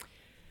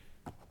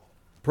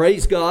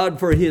 Praise God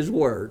for His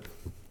word.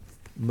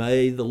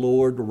 May the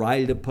Lord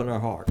write it upon our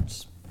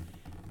hearts.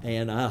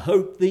 And I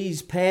hope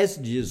these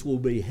passages will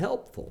be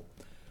helpful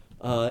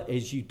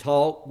as you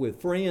talk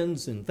with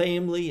friends and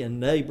family and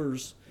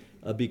neighbors,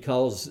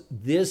 because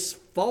this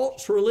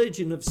false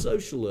religion of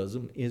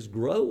socialism is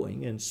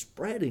growing and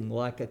spreading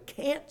like a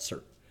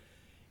cancer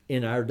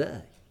in our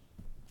day.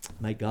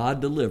 May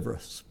God deliver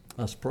us.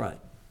 Let's pray.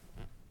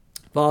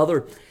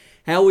 Father,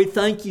 how we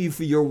thank you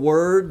for your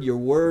word. Your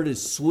word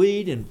is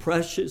sweet and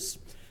precious.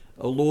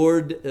 Oh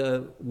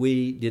Lord,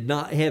 we did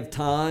not have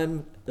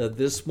time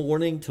this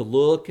morning to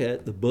look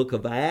at the book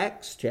of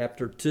Acts,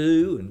 chapter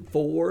 2 and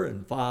 4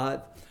 and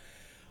 5.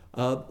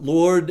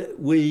 Lord,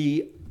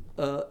 we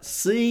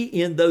see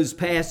in those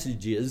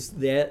passages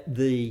that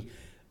the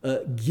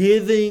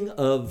giving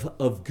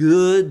of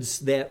goods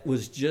that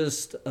was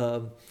just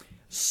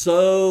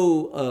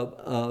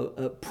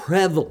so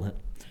prevalent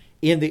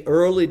in the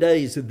early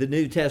days of the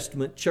New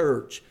Testament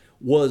church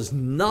was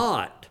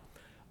not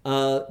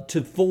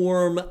to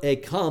form a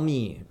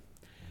commune,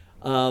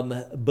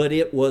 but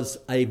it was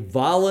a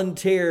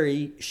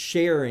voluntary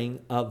sharing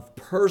of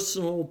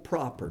personal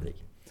property.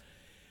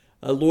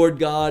 Lord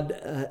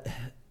God,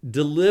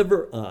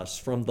 deliver us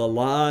from the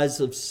lies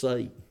of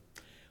Satan.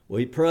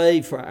 We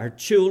pray for our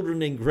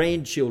children and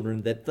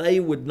grandchildren that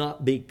they would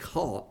not be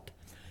caught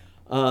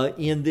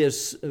in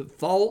this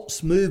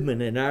false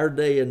movement in our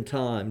day and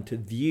time to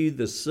view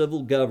the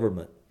civil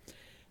government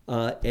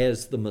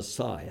as the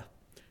Messiah.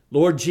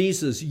 Lord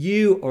Jesus,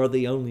 you are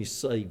the only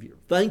Savior.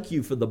 Thank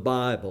you for the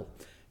Bible,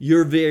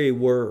 your very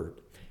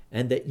word,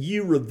 and that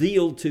you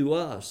reveal to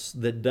us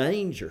the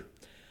danger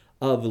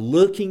of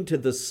looking to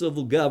the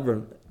civil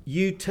government.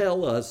 You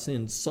tell us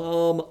in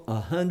Psalm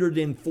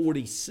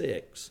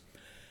 146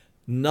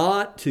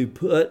 not to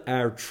put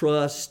our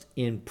trust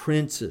in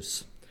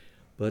princes,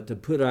 but to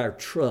put our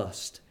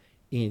trust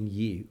in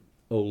you,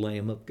 O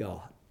Lamb of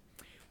God.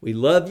 We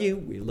love you.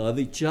 We love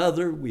each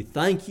other. We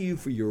thank you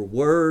for your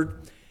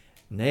word.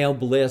 Now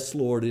bless,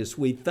 Lord, as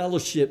we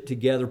fellowship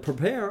together.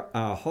 Prepare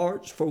our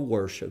hearts for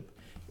worship.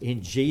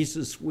 In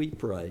Jesus we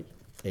pray.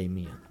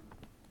 Amen.